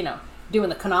was, doing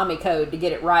the Konami code to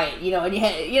get it right, and you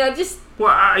had, just...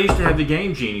 Well, I used to have the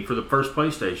game genie for the first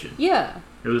PlayStation. Yeah.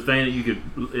 It was a thing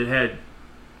that it had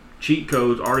cheat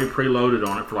codes already preloaded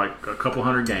on it for like a couple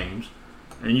hundred games,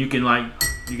 and you could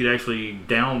actually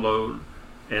download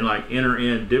and like enter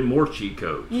in more cheat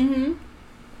codes.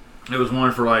 Mm-hmm. It was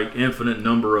one for like infinite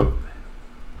number of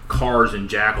cars in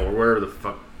Jackal or whatever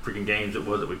the freaking games it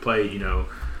was that we played,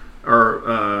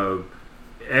 or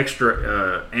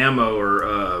extra ammo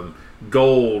or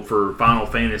gold for Final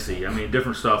Fantasy. I mean,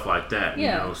 different stuff like that.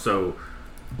 Yeah. So,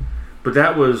 but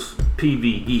that was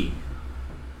PvE,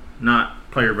 not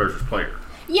player versus player.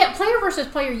 Yeah, player versus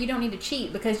player, you don't need to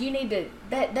cheat because you need to.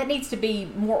 That needs to be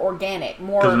more organic,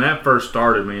 more. Because when that first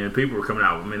started, man, people were coming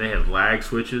out. I mean, they had lag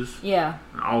switches. Yeah.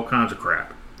 All kinds of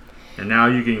crap, and now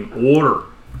you can order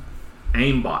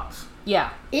aimbots.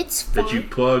 Yeah. It's fun. That you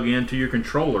plug into your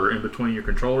controller in between your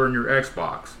controller and your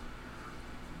Xbox.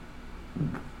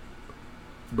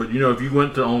 But if you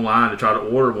went to online to try to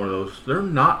order one of those, they're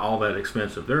not all that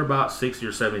expensive. They're about $60 or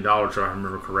 $70, if I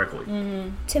remember correctly. Mm-hmm.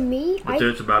 To me, but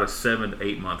it's about a 7 to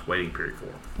 8 month waiting period for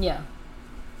them. Yeah.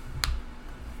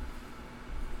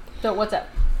 So what's up?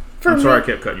 I'm sorry I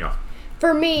kept cutting you off.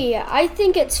 For me, I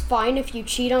think it's fine if you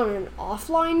cheat on an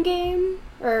offline game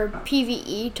or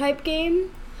PvE type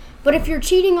game. But if you're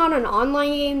cheating on an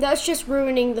online game, that's just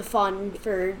ruining the fun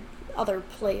for other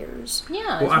players.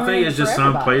 Yeah. Well, I think it's just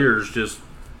some players just...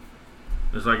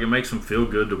 It's like it makes them feel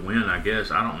good to win, I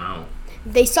guess. I don't know.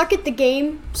 They suck at the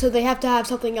game, so they have to have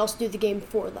something else do the game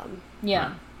for them.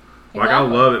 Yeah. Like, I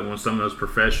love it when some of those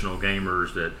professional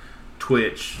gamers that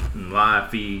Twitch and live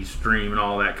feeds, stream, and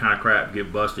all that kind of crap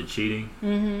get busted cheating.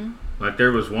 Mm-hmm. Like,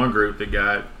 there was one group that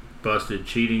got busted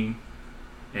cheating,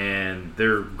 and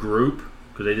their group,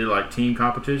 because they did, like, team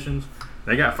competitions,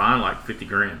 they got fined, like,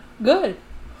 $50,000. Good.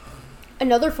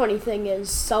 Another funny thing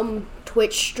is some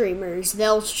Twitch streamers,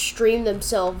 they'll stream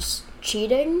themselves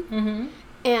cheating, mm-hmm.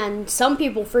 and some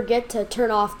people forget to turn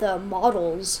off the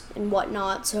models and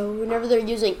whatnot, so whenever they're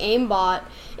using aimbot,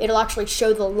 it'll actually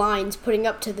show the lines putting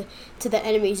up to the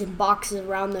enemies and boxes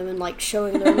around them and like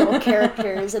showing their little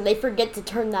characters, and they forget to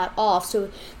turn that off, so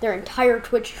their entire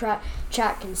Twitch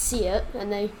chat can see it,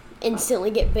 and they instantly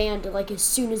get banned like as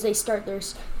soon as they start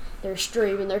their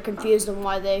stream, and they're confused on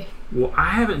why they... Well, I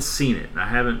haven't seen it. I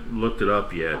haven't looked it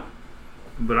up yet.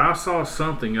 But I saw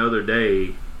something the other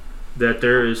day that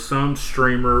there is some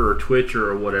streamer or Twitcher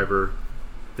or whatever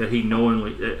that he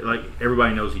knowingly... Like,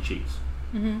 everybody knows he cheats.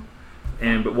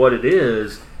 Mm-hmm. But what it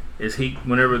is he,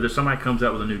 whenever somebody comes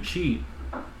out with a new cheat,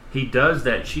 he does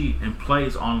that cheat and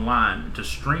plays online to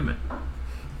stream it.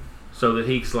 So that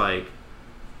he's like,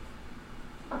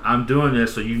 I'm doing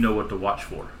this so you know what to watch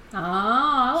for. Oh,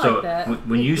 I like so that.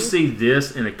 When you see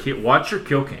this in a kill, watch your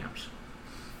kill cams,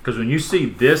 because when you see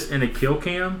this in a kill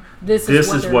cam, this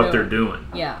is what they're doing.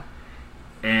 Yeah.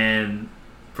 And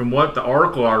from what the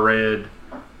article I read,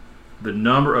 the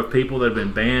number of people that have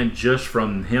been banned just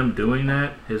from him doing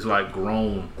that has like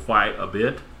grown quite a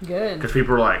bit. Good. Because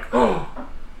people are like, oh,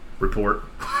 report.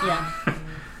 Yeah.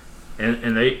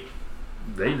 and they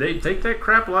take that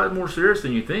crap a lot more serious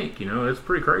than you think. It's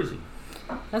pretty crazy.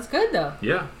 That's good though.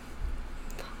 Yeah.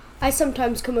 I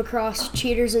sometimes come across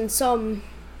cheaters in some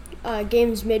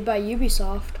games made by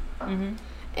Ubisoft. Mm-hmm.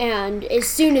 And as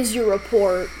soon as you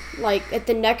report, like at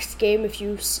the next game, if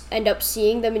you end up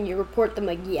seeing them and you report them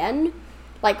again,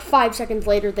 like 5 seconds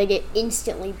later, they get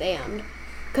instantly banned.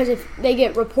 Because if they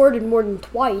get reported more than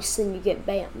twice, then you get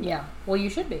banned. Yeah. Well,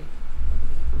 you should be.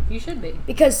 You should be.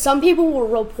 Because some people will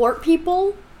report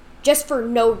people just for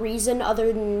no reason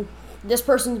other than this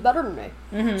person's better than me.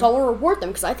 Mm-hmm. So I will report them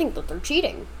because I think that they're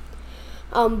cheating.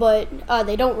 But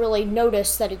they don't really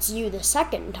notice that it's you the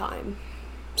second time.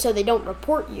 So they don't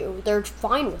report you. They're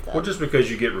fine with it. Well, just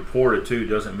because you get reported, too,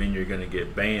 doesn't mean you're going to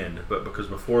get banned. But because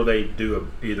before they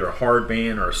do either a hard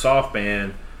ban or a soft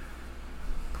ban,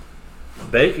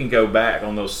 they can go back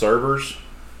on those servers.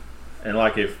 And,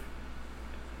 like, if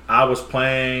I was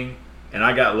playing and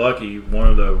I got lucky, one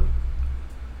of the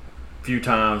few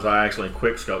times I actually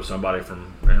quick-scoped somebody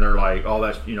and they're like, oh,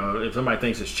 that's, if somebody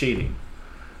thinks it's cheating,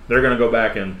 they're going to go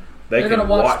back and they can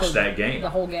watch that game. The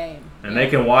whole game. And they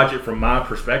can watch it from my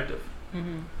perspective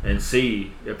and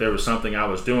see if there was something I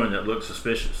was doing that looked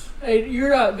suspicious. Hey, you're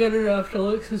not good enough to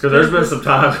look suspicious. Because there's been some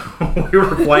times we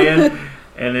were playing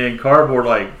and then Cardboard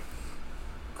like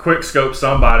quick scope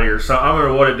somebody or something. I don't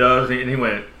remember what it does, and he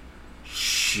went,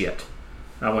 shit.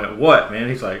 And I went, what, man?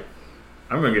 He's like,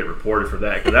 I'm going to get reported for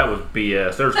that because that was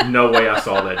BS. There's no way I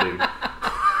saw that dude.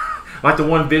 Like the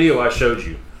one video I showed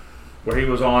you where he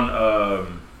was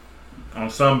on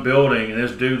some building and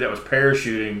this dude that was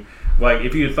parachuting, like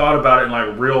if you had thought about it in like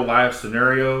a real life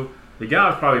scenario, the guy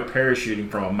was probably parachuting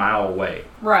from a mile away.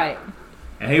 Right.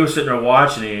 And he was sitting there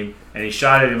watching him and he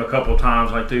shot at him a couple of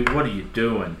times like, dude, what are you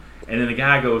doing? And then the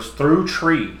guy goes through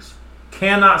trees,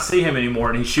 cannot see him anymore,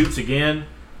 and he shoots again,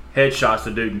 headshots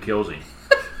the dude and kills him.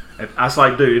 I was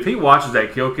like, dude, if he watches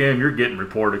that kill cam, you're getting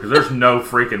reported because there's no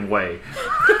freaking way.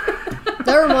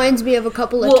 That reminds me of a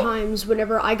couple of times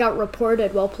whenever I got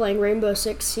reported while playing Rainbow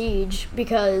Six Siege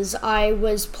because I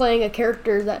was playing a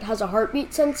character that has a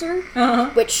heartbeat sensor,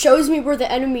 which shows me where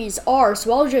the enemies are.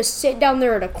 So I'll just sit down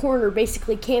there at a corner,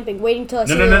 basically camping, waiting till I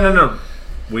see No.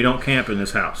 We don't camp in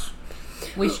this house.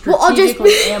 We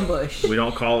strategically ambush. We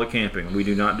don't call it camping. We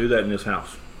do not do that in this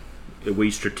house.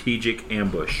 We strategic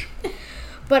ambush.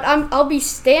 But I'll be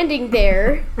standing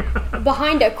there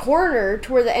behind a corner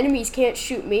to where the enemies can't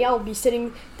shoot me. I'll be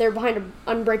sitting there behind an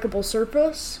unbreakable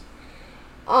surface.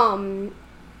 And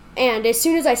as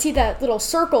soon as I see that little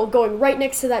circle going right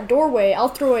next to that doorway, I'll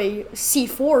throw a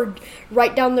C4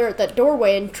 right down there at that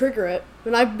doorway and trigger it.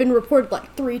 And I've been reported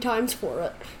like 3 times for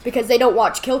it because they don't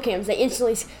watch kill cams. They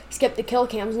instantly skip the kill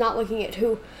cams, not looking at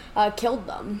who killed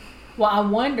them. Well, I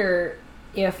wonder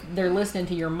if they're listening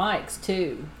to your mics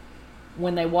too.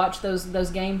 When they watch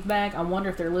those games back, I wonder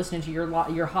if they're listening to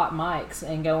your hot mics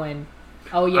and going,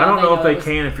 "Oh yeah." I don't know if they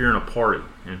can if you're in a party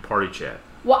chat.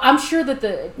 Well, I'm sure that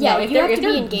if they're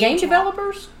game chat.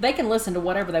 developers, they can listen to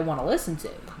whatever they want to listen to.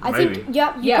 I think you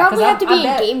 'cause probably have to be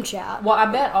bet, in game chat. Well, I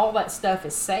bet all that stuff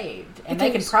is saved, and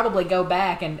they can probably go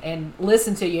back and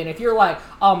listen to you. And if you're like,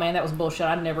 "Oh man, that was bullshit.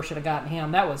 I never should have gotten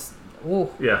him. That was."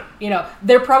 Ooh. Yeah.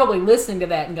 They're probably listening to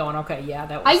that and going, okay, yeah,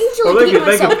 that was... I usually keep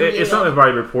myself muted. If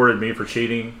somebody reported me for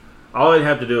cheating, all they'd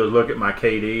have to do is look at my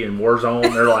KD in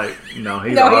Warzone. They're like, no,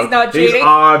 he's not cheating. He's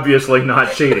obviously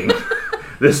not cheating.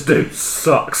 This dude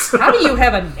sucks. How do you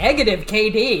have a negative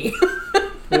KD?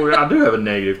 Well, I do have a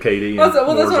negative KD in that's what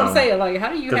Warzone. I'm saying. Like, how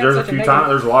do you have such a negative...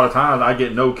 There's a lot of times I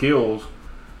get no kills,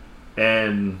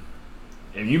 and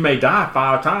you may die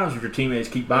 5 times if your teammates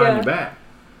keep buying you back.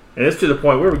 And it's to the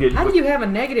point where we're getting... How do you have a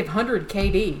negative 100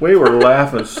 KD? We were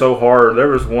laughing so hard. There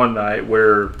was one night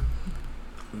where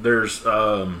there's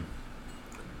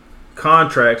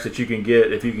contracts that you can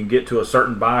get. If you can get to a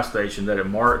certain buy station that it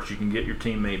marks, you can get your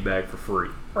teammate back for free.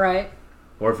 Right.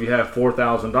 Or if you have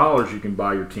 $4,000, you can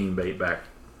buy your teammate back.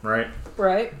 Right?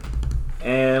 Right.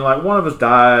 And like one of us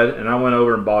died, and I went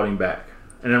over and bought him back.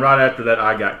 And then right after that,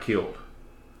 I got killed.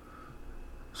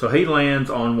 So he lands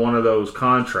on one of those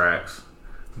contracts,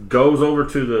 goes over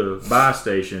to the buy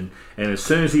station, and as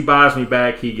soon as he buys me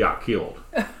back, he got killed.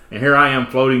 And here I am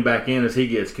floating back in as he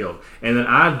gets killed. And then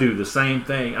I do the same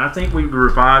thing. I think we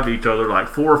revived each other like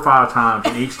 4 or 5 times,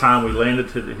 and each time we landed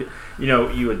to the...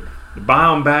 you would buy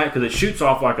them back because it shoots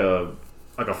off like a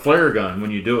flare gun when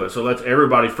you do it. So it lets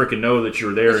everybody freaking know that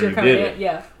you're there and you did it.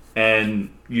 Yeah. And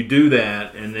you do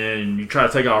that, and then you try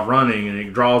to take off running, and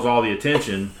it draws all the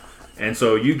attention. And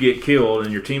so you get killed,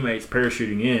 and your teammates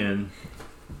parachuting in.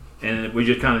 And we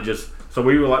just kind of so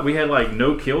we had like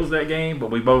no kills that game,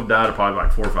 but we both died probably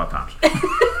like 4 or 5 times.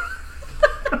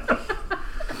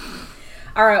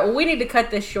 All right, well, we need to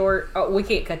cut this short. Oh, we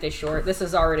can't cut this short. This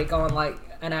is already going like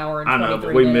an hour and 23 minutes. I know,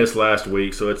 but we missed last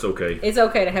week, so it's okay. It's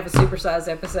okay to have a supersized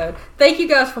episode. Thank you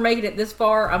guys for making it this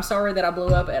far. I'm sorry that I blew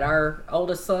up at our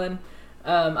oldest son.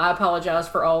 I apologize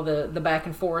for all the back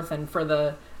and forth and for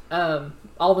the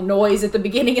all the noise at the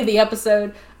beginning of the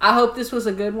episode. I hope this was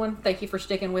a good one. Thank you for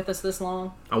sticking with us this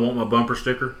long. I want my bumper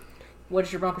sticker. What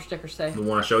does your bumper sticker say? The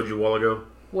one I showed you a while ago.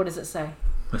 What does it say?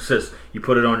 It says, you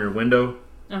put it on your window.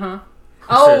 Uh-huh.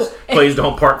 It says, please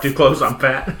don't park too close, I'm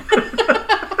fat.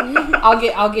 I'll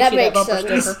get you that bumper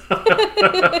sticker.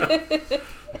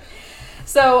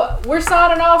 So, we're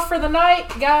signing off for the night.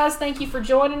 Guys, thank you for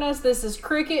joining us. This is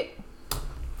Cricket.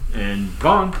 And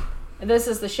Vaughn. And this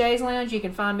is the Shay's Lounge. You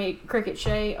can find me at Cricket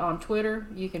Shay on Twitter.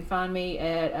 You can find me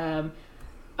at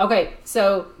okay,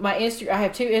 so I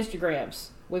have 2 Instagrams.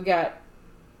 We've got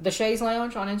the Shay's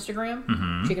Lounge on Instagram.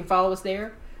 Mm-hmm. You can follow us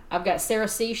there. I've got Sarah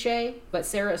C. Shay, but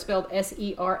Sarah is spelled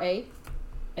SERA,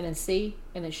 and then C,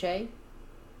 and then Shay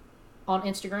on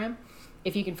Instagram.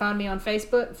 If you can find me on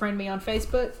Facebook, friend me on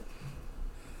Facebook.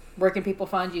 Where can people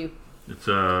find you? It's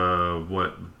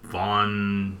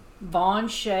Vaughn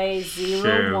Shay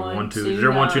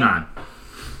 0129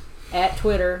 at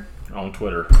Twitter. On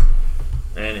Twitter.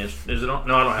 And is it on?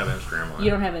 No, I don't have Instagram. You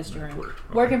don't have Instagram. Twitter.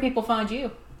 Where can people find you?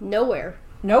 Nowhere.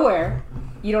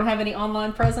 You don't have any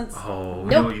online presence? Oh, you Nope.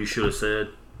 know what you should have said?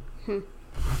 In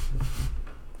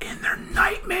their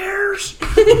nightmares.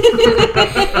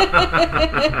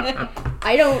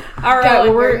 I don't All right, go well,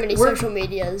 on we're- very many we're- social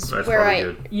medias That's where probably I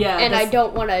good. Yeah. and I that's-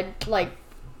 don't want to like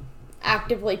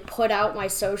actively put out my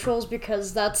socials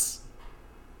because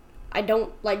I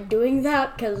don't like doing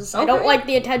that because I don't Okay. like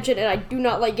the attention and I do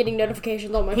not like getting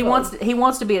notifications on my He phone.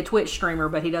 wants to be a Twitch streamer,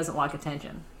 but he doesn't like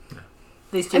attention.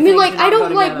 These two I mean, things like, do not I go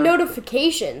don't like together.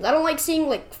 notifications. I don't like seeing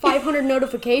like 500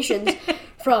 notifications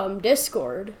from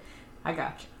Discord. I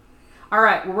got you. All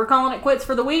right, well, we're calling it quits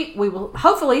for the week. We will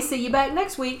hopefully see you back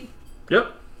next week.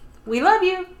 Yep. We love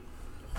you.